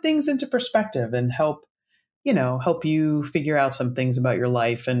help put things into perspective and help you figure out some things about your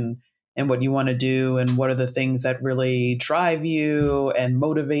life and what you want to do and what are the things that really drive you and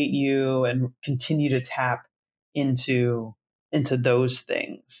motivate you and continue to tap into those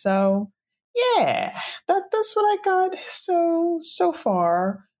things. So yeah, that's what I got so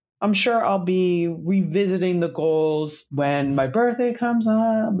far. I'm sure I'll be revisiting the goals when my birthday comes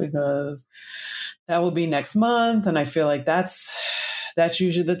up, because that will be next month. And I feel like that's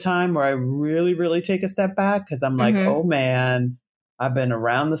usually the time where I really, really take a step back, because I'm like, oh man, I've been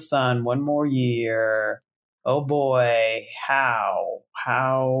around the sun one more year. Oh boy, how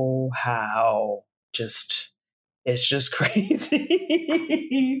it's just crazy.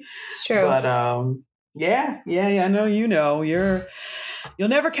 It's true. But yeah, I know you'll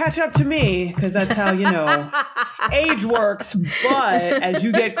never catch up to me, because that's how age works. But as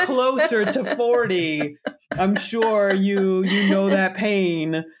you get closer to 40, I'm sure you know that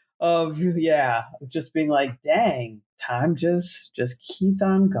pain of just being like, dang, time just keeps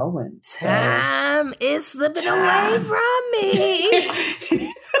on going. Time is slipping away from me.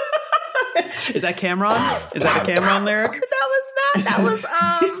 Is that Cameron? Is that a Cameron lyric? That was not. That was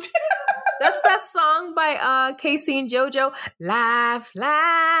that's that song by Casey and JoJo. Life.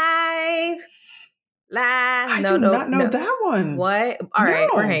 I do not know that one. What? All right,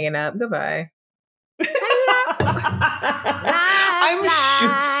 we're hanging up. Goodbye. I'm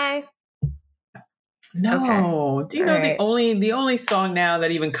sure. No. Okay. Do you know the only song now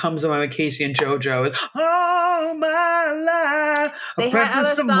that even comes to mind with Casey and JoJo is "All My Life"? They had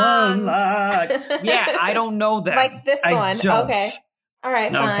other songs. Yeah, I don't know that. Like this one. Don't. Okay. All right.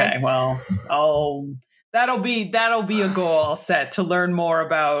 Fine. Okay. Well, that'll be a goal I'll set, to learn more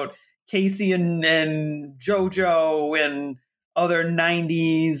about Casey and JoJo and other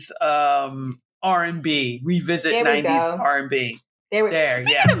 90s R&B. Revisit 90s R&B.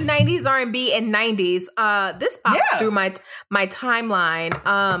 Speaking of 90s R&B and 90s, this popped through my timeline.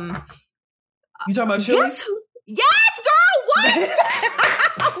 You talking about Chili? Yes, girl. What?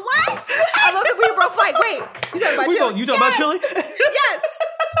 What? I'm looking for your bro fight. Wait, you talking about Chili? You talking about Chili? Yes.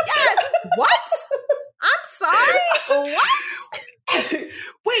 What? I'm sorry. What?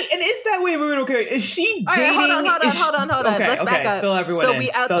 Wait, and is that okay? Is she dating? Hold on. Okay, Let's back up. Fill everyone so in. we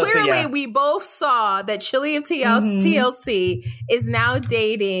clearly we both saw that Chili of TLC is now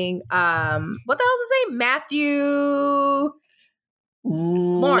dating what the hell is his name? Matthew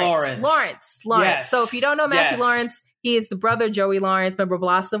Lawrence. Yes. So if you don't know Matthew Lawrence, he is the brother of Joey Lawrence, member of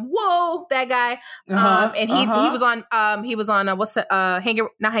Blossom. Whoa, that guy. And he was on not Hanging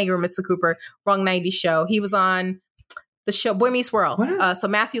with Mr. Cooper, wrong 90s show. He was on the show Boy Meets World. So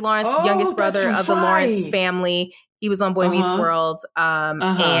Matthew Lawrence, youngest brother of the Lawrence family, he was on Boy Meets World.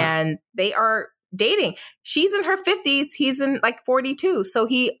 And they are dating. She's in her 50s. He's in like 42. So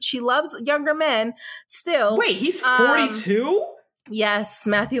she loves younger men still. Wait, he's 42? Yes,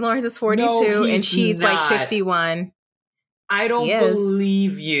 Matthew Lawrence is 42 and she's like 51. I don't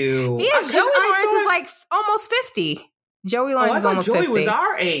believe you. He is. Joey Lawrence is like almost 50. Joey Lawrence is almost 50. Joey was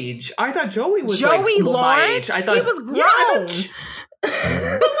our age. I thought Joey was Lawrence? my age. I thought he was grown.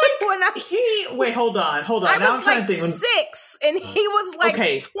 Wait, hold on. I now was like 6 and he was like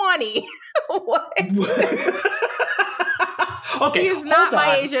 20. What? Okay, he's not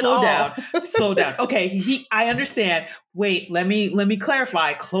my age at all. Slow down. Okay, I understand. Wait, let me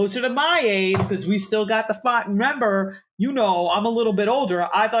clarify. Closer to my age, because we still got the fight. Remember, I'm a little bit older.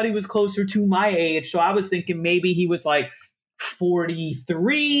 I thought he was closer to my age, so I was thinking maybe he was like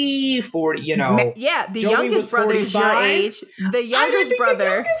 43, 40. Yeah, the Joey youngest brother 45. Is your age. The youngest brother,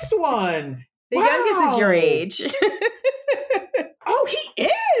 the youngest one. The youngest is your age. Oh, he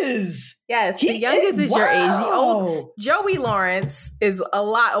is. Yes, the youngest is your age. The old Joey Lawrence is a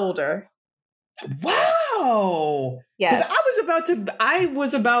lot older. Wow. Yes. I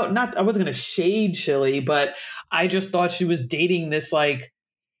wasn't going to shade Chili, but I just thought she was dating this like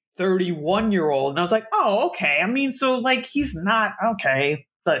 31-year-old. And I was like, oh, okay. I mean, so like he's not okay.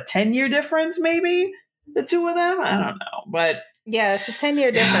 The 10-year difference, maybe the two of them. I don't know. But yeah, it's a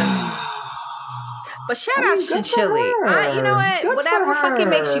 10-year difference. But shout out to Chili. You know what? Good whatever fucking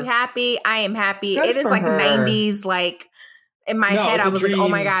makes you happy, I am happy. It is like 90s, like in my head, I was like, oh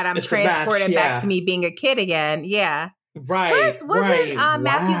my God, I'm transported back to me being a kid again. Yeah. Right. Wasn't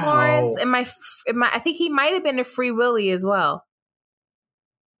Matthew Lawrence in my I think he might have been a Free Willy as well.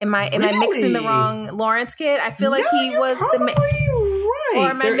 Am I mixing the wrong Lawrence kid? I feel like he was or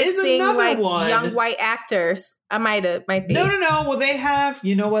am I mixing like young white actors? I might be. No. Well, they have.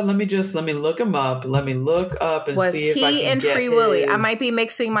 You know what? Let me look him up. Let me look up and see if I can was he in Free Willy? I might be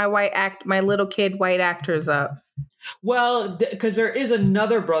mixing my little kid white actors up. Well, because there is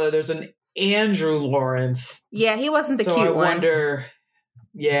another brother. There's an Andrew Lawrence. Yeah, he wasn't the cute one. I wonder.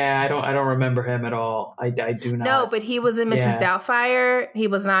 Yeah, I don't remember him at all. I do not. No, but he was in Mrs. Doubtfire. He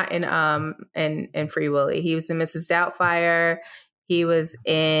was not in Free Willy. He was in Mrs. Doubtfire. He was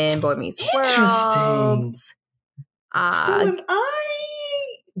in Boy Meets World. So am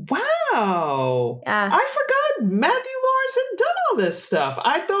I. Wow. I forgot Matthew Lawrence had done all this stuff.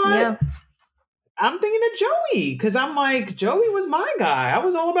 I thought I'm thinking of Joey because I'm like, Joey was my guy. I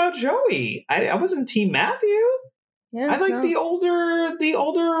was all about Joey. I wasn't Team Matthew. Yeah, I like the older,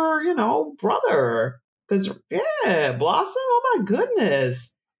 brother. Because, Blossom, oh my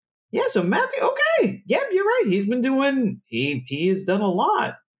goodness. Yeah, so Matthew, okay. Yep, you're right. He's been doing, he has done a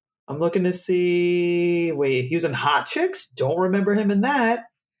lot. I'm looking to see, wait, he was in Hot Chicks? Don't remember him in that.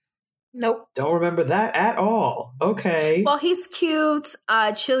 Nope. Don't remember that at all. Okay. Well, he's cute.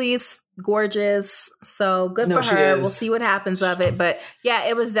 Chili's gorgeous. So good for her. We'll see what happens of it. But yeah,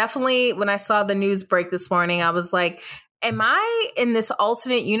 it was definitely, when I saw the news break this morning, I was like, am I in this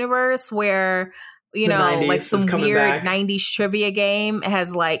alternate universe where, like some weird 90s trivia game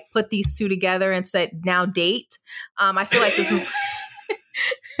has like put these two together and said, now date? I feel like this was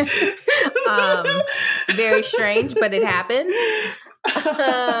very strange, but it happened.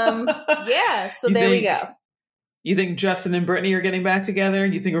 So there we go. You think Justin and Brittany are getting back together?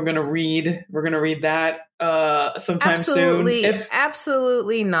 You think we're gonna read that sometime soon?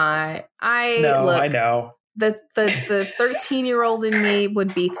 Absolutely not. I know. The 13-year-old in me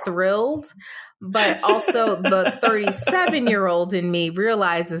would be thrilled, but also the 37-year-old in me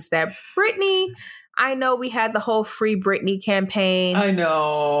realizes that Brittany, I know we had the whole Free Britney campaign. I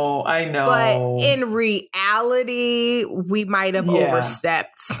know. But in reality, we might have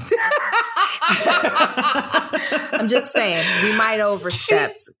overstepped. I'm just saying, we might have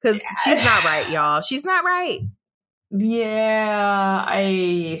overstepped because she's not right, y'all. She's not right. Yeah,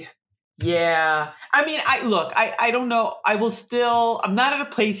 I mean, I don't know. I'm not at a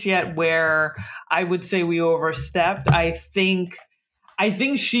place yet where I would say we overstepped. I think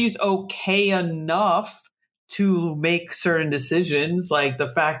she's okay enough to make certain decisions, like the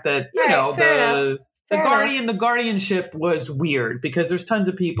fact that the guardianship was weird because there's tons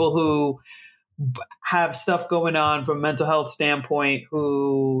of people who have stuff going on from a mental health standpoint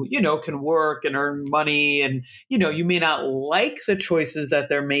who can work and earn money, and you may not like the choices that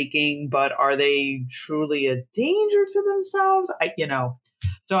they're making, but are they truly a danger to themselves?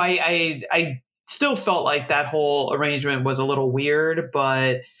 So I still felt like that whole arrangement was a little weird,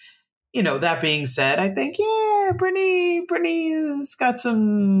 but that being said, I think Brittany's got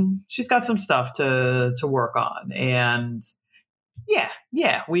some stuff to work on, and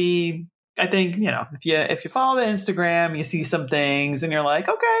I think if you follow the Instagram, you see some things, and you're like,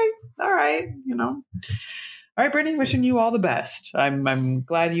 okay, all right, all right, Brittany, wishing you all the best. I'm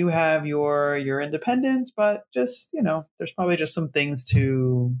glad you have your independence, but just there's probably just some things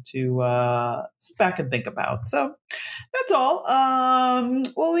to sit back and think about. So that's all.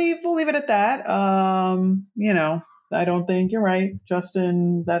 We'll leave it at that. I don't think you're right,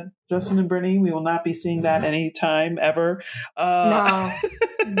 Justin. That Justin and Brittany, we will not be seeing that anytime ever. No,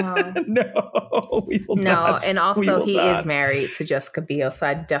 no, we will not. And also he is married to Jessica Biel, so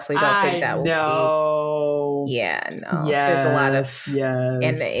I definitely don't think that will be. Yeah, no. There's a lot of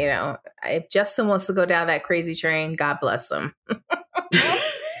and if Justin wants to go down that crazy train, God bless him.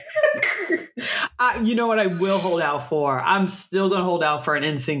 You know what I will hold out for? I'm still going to hold out for an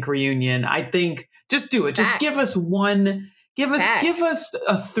NSYNC reunion. I think just do it. Just give us one. Give us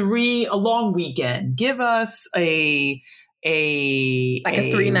a long weekend. Give us a 3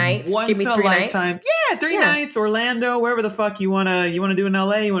 nights. Once Give me in 3 a nights. lifetime. Yeah, 3 nights. Orlando, wherever the fuck you wanna do in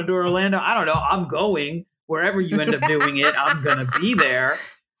LA. You wanna do Orlando? I don't know. I'm going wherever you end up doing it. I'm gonna be there.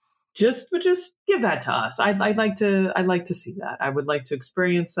 Just give that to us. I'd like to see that. I would like to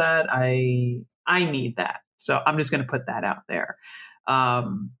experience that. I need that. So I'm just gonna put that out there.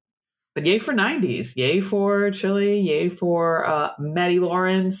 But yay for 90s. Yay for Chili. Yay for Maddie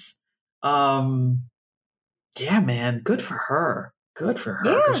Lawrence. Yeah, man. Good for her. Good for her.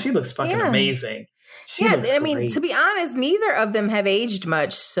 Yeah, she looks fucking amazing. I mean, to be honest, neither of them have aged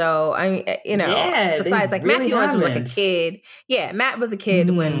much. So besides like really Matthew Lawrence was like a kid. Yeah, Matt was a kid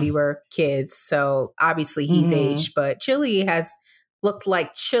when we were kids. So obviously he's aged, but Chili has looked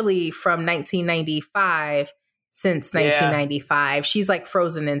like Chili from 1995 since 1995. She's like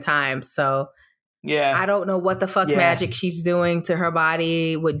frozen in time. So I don't know what the fuck magic she's doing to her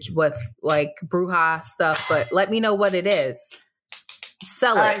body with like Bruja stuff, but let me know what it is.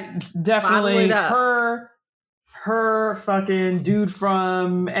 Sell it. Definitely it her fucking dude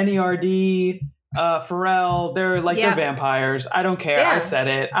from NERD, Pharrell, they're vampires. I don't care. I said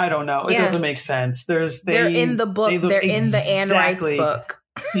it. I don't know. It doesn't make sense. They're in the book. They're in the Anne Rice book.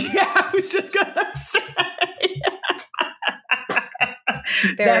 Yeah, I was just gonna say.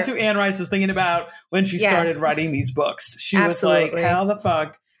 That's who Anne Rice was thinking about when she started writing these books. She was like, how the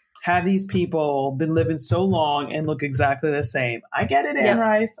fuck have these people been living so long and look exactly the same? I get it, Anne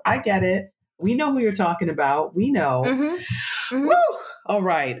Rice. I get it. We know who you're talking about. We know. Woo! All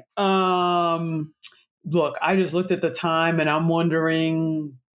right. Look, I just looked at the time and I'm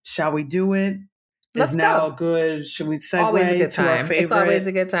wondering, shall we do it? Let's now go. Good. Should we segue always a good to our time. favorite? It's always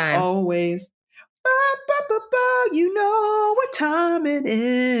a good time. Always. You know what time it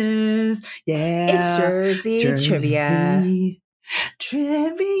is. Yeah. It's Jersey Trivia.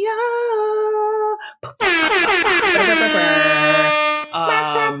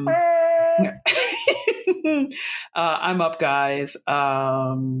 I'm up, guys.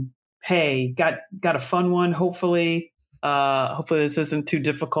 Hey, got a fun one, hopefully. Hopefully this isn't too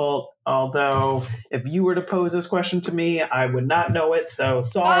difficult. Although, if you were to pose this question to me, I would not know it. So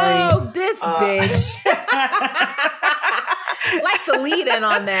sorry. Oh, this bitch! Like the lead in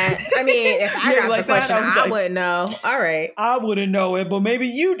on that. I mean, if I got like the question, I wouldn't know. All right, I wouldn't know it, but maybe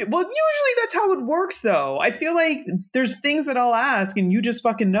you. Well, usually that's how it works, though. I feel like there's things that I'll ask, and you just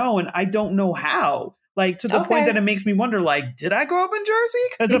fucking know, and I don't know how. Like, to the point that it makes me wonder, like, did I grow up in Jersey?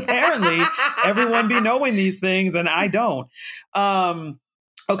 Because apparently everyone be knowing these things and I don't.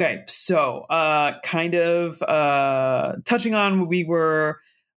 Okay, so kind of touching on we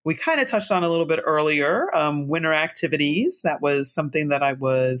kind of touched on a little bit earlier, winter activities. That was something that I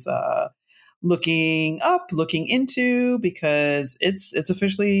was looking into because it's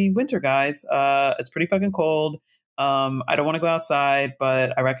officially winter, guys. It's pretty fucking cold. I don't want to go outside,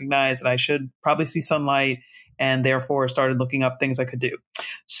 but I recognize that I should probably see sunlight and therefore started looking up things I could do.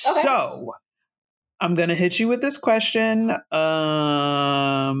 Okay. So I'm going to hit you with this question.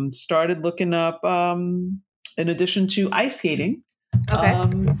 Started looking up, in addition to ice skating,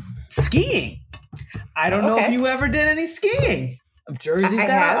 skiing. I don't know if you ever did any skiing. Jersey's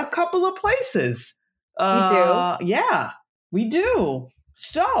got a couple of places. We do. Yeah, we do.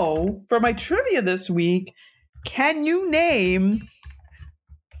 So for my trivia this week, Can you name?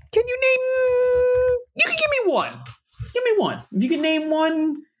 You can give me one. Give me one. If you can name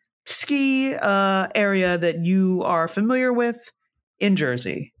one ski area that you are familiar with in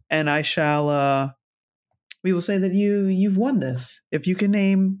Jersey, and I shall. We will say that you've won this. If you can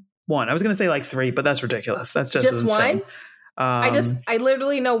name one, I was going to say like 3, but that's ridiculous. That's just insane. One. I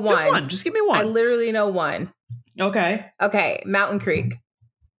literally know one. Just one. Just give me one. I literally know one. Okay. Mountain Creek.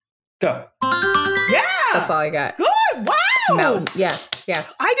 Go. Yeah. That's all I got. Good. Wow. Mountain. Yeah. I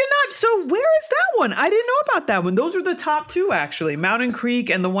did not. So where is that one? I didn't know about that one. Those are the top 2, actually. Mountain Creek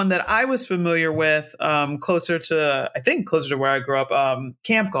and the one that I was familiar with, closer to where I grew up,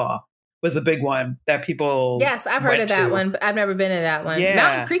 Camp Gaw was the big one that people. Yes, I've heard of that one, but I've never been to that one. Yeah.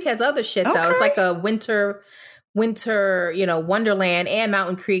 Mountain Creek has other shit though. It's like a winter winter, Wonderland, and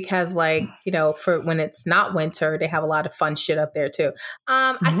Mountain Creek has like, for when it's not winter, they have a lot of fun shit up there too.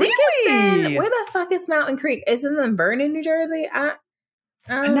 I think it's in, where the fuck is Mountain Creek? Is it in Vernon, New Jersey? I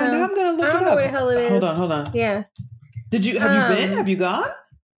don't know. Now I'm gonna look it up. I don't know where the hell it is. Hold on. Yeah. Have you been? Have you gone?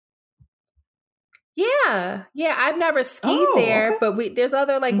 Yeah. I've never skied there, but there's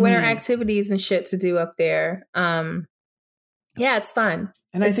other like winter activities and shit to do up there. Yeah, it's fun.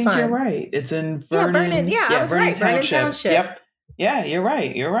 And I think you're right. It's in Vernon. Vernon. Yeah, I was Vernon right. Vernon Township. Yep. Yeah, you're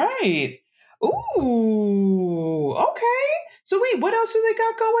right. Ooh, okay. So wait, what else do they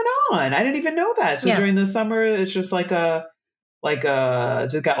got going on? I didn't even know that. So during the summer, it's just like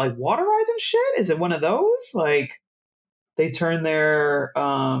just got like water rides and shit? Is it one of those? Like they turn their hold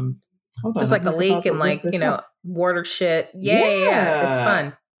on. There's like a lake and like, water shit. Yeah. It's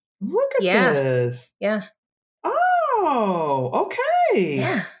fun. Look at this. Yeah. Oh, okay.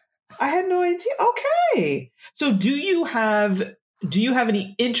 Yeah. I had no idea. Okay. So do you have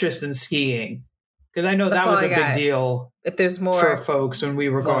any interest in skiing? Because I know that was a big deal. If there's more for folks when we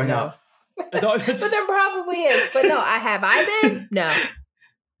were growing up. But there probably is. But no, have I been? No.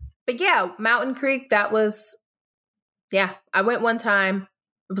 But yeah, Mountain Creek, that was, I went one time.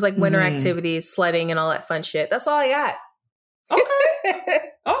 It was like winter activities, sledding and all that fun shit. That's all I got. Okay.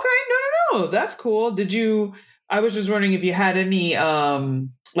 No. That's cool. I was just wondering if you had any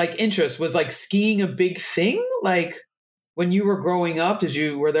like interest. Was like skiing a big thing? Like when you were growing up,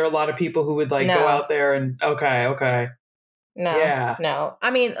 were there a lot of people who would like go out there and okay. No. Yeah. No.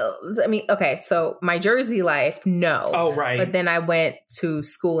 I mean, okay. So my Jersey life, no. Oh, right. But then I went to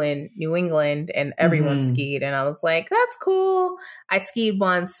school in New England and everyone skied and I was like, that's cool. I skied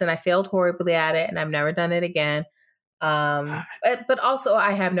once and I failed horribly at it and I've never done it again. But also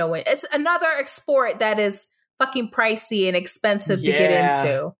I have no win. It's another sport that is fucking pricey and expensive to get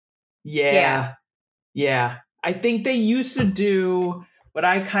into. Yeah. I think they used to do what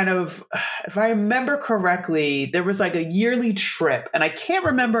if I remember correctly, there was like a yearly trip and I can't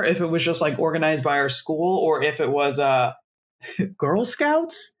remember if it was just like organized by our school or if it was Girl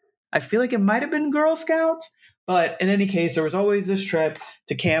Scouts. I feel like it might've been Girl Scouts, but in any case, there was always this trip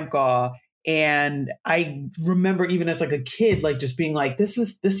to Camp Gaw. And I remember even as like a kid, like just being like, this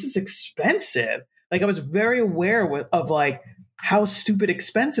is expensive. Like I was very aware of like how stupid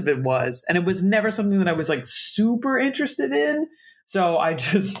expensive it was. And it was never something that I was like super interested in. So I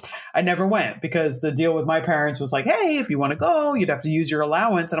never went because the deal with my parents was like, hey, if you want to go, you'd have to use your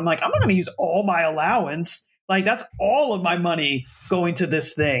allowance. And I'm like, I'm not going to use all my allowance. Like that's all of my money going to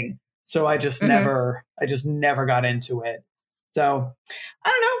this thing. So I just never got into it. So I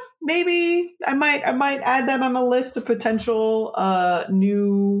don't know. Maybe I might add that on a list of potential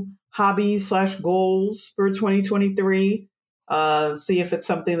new hobbies / goals for 2023. See if it's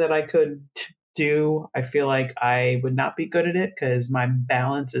something that I could do. I feel like I would not be good at it because my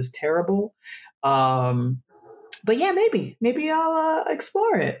balance is terrible. But yeah, maybe I'll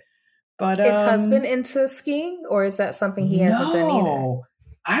explore it. But is husband into skiing, or is that something he hasn't done either?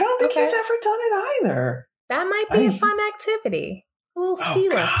 I don't think he's ever done it either. That might be a fun activity. A little ski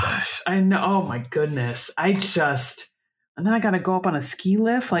lesson. I know. Oh my goodness. And then I got to go up on a ski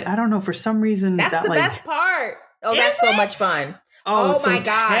lift. Like, I don't know, for some reason. That's the best part. Oh, that's so much fun. Oh my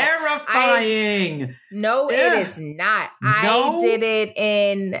God. Terrifying. No, it is not. I did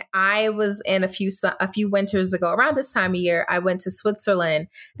it I was in a few winters ago, around this time of year, I went to Switzerland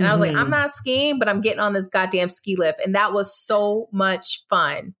and I was like, I'm not skiing, but I'm getting on this goddamn ski lift. And that was so much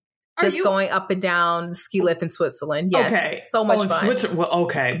fun. Just going up and down the ski lift in Switzerland. Yes. Okay. So much fun. Well,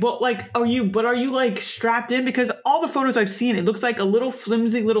 okay. Well, like, are you like strapped in? Because all the photos I've seen, it looks like a little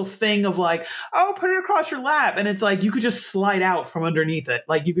flimsy little thing of like, oh, put it across your lap. And it's like, you could just slide out from underneath it.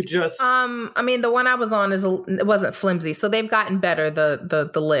 Like you could just. I mean, the one I was on it wasn't flimsy. So they've gotten better, the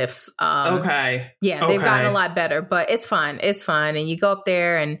lifts. Okay. Yeah, they've gotten a lot better, but it's fun. It's fun. And you go up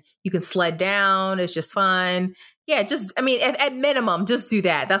there and you can sled down. It's just fun. Yeah, at minimum, just do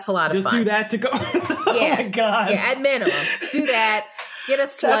that. That's a lot of fun. Just do that to go. Oh my God. Yeah, at minimum, do that. Get a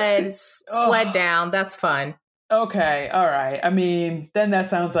sled down. That's fun. Okay, all right. I mean, then that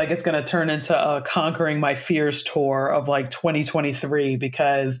sounds like it's going to turn into a Conquering My Fears tour of like 2023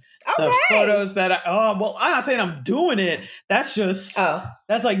 because the photos that I'm not saying I'm doing it. That's just,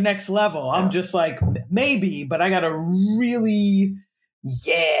 that's like next level. I'm just like, maybe, but I got to really...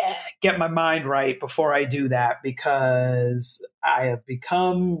 get my mind right before I do that because I have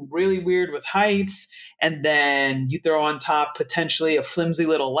become really weird with heights. And then you throw on top potentially a flimsy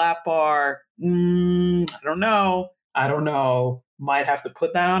little lap bar. I don't know. Might have to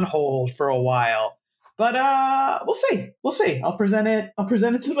put that on hold for a while. But we'll see. I'll present it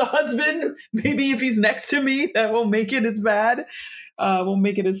to the husband. Maybe if he's next to me, that won't make it as bad. Won't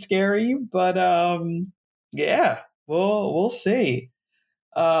make it as scary. But yeah, we'll see.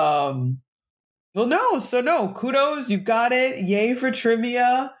 Well, no, kudos, you got it. Yay for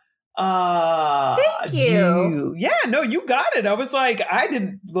trivia. Thank you. You got it. I was like,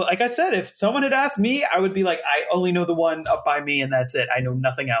 I said, if someone had asked me, I would be like, I only know the one up by me and that's it. I know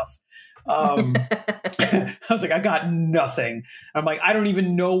nothing else. I was like, I got nothing. I'm like, I don't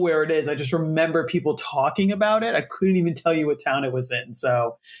even know where it is. I just remember people talking about it. I couldn't even tell you what town it was in.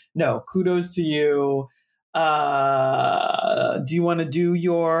 So no, kudos to you. Do you want to do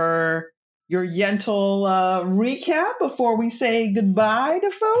your Yental recap before we say goodbye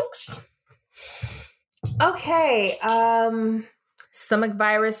to folks? Okay. Stomach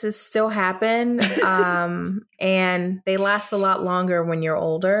viruses still happen. And they last a lot longer when you're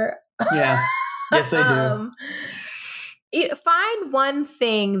older. Yeah. Yes, they do. Find one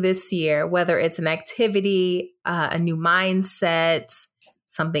thing this year, whether it's an activity, a new mindset,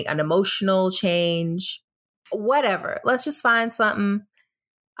 an emotional change, whatever. Let's just find something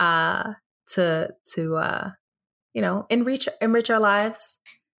to enrich our lives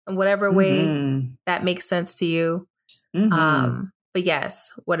in whatever way that makes sense to you. But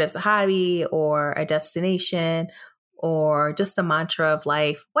yes, whether it's a hobby or a destination or just a mantra of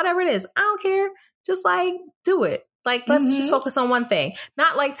life, whatever it is, I don't care. Just like do it. Like, let's just focus on one thing,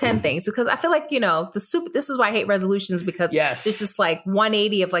 not like 10 things, because I feel like, this is why I hate resolutions, because it's just like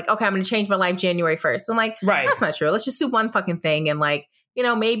 180 of like, okay, I'm going to change my life January 1st. I'm like, that's not true. Let's just do one fucking thing. And like,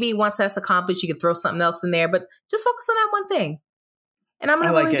 maybe once that's accomplished, you can throw something else in there, but just focus on that one thing. And I'm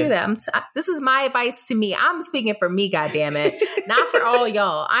going to really do that. This is my advice to me. I'm speaking for me, goddammit, not for all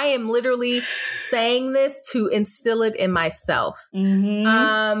y'all. I am literally saying this to instill it in myself.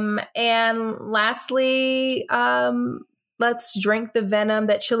 And lastly, let's drink the venom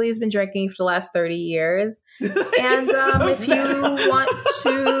that Chile has been drinking for the last 30 years. And if you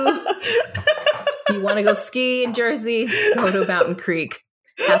want to go ski in Jersey, go to Mountain Creek.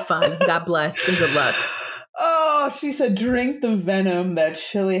 Have fun. God bless and good luck. Oh, she said, drink the venom that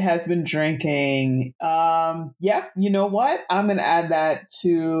Chile has been drinking. You know what? I'm going to add that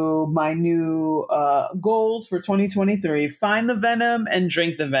to my new goals for 2023. Find the venom and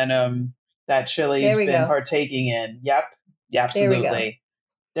drink the venom that Chile's been partaking in. Yep, absolutely.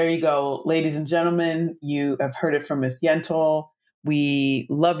 There you go. Ladies and gentlemen, you have heard it from Miss Yental. We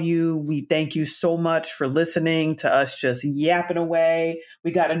love you. We thank you so much for listening to us just yapping away. We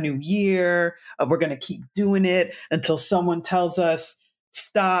got a new year. We're going to keep doing it until someone tells us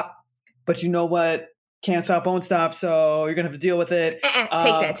stop. But you know what? Can't stop, won't stop. So you're going to have to deal with it.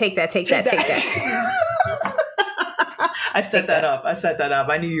 Take that. I set that up.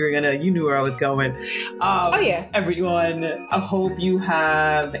 I knew you knew where I was going. Everyone, I hope you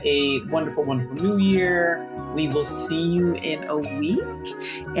have a wonderful, wonderful new year. We will see you in a week.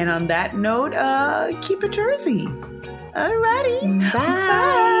 And on that note, keep it Jersey. Alrighty.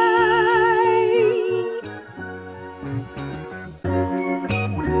 Bye.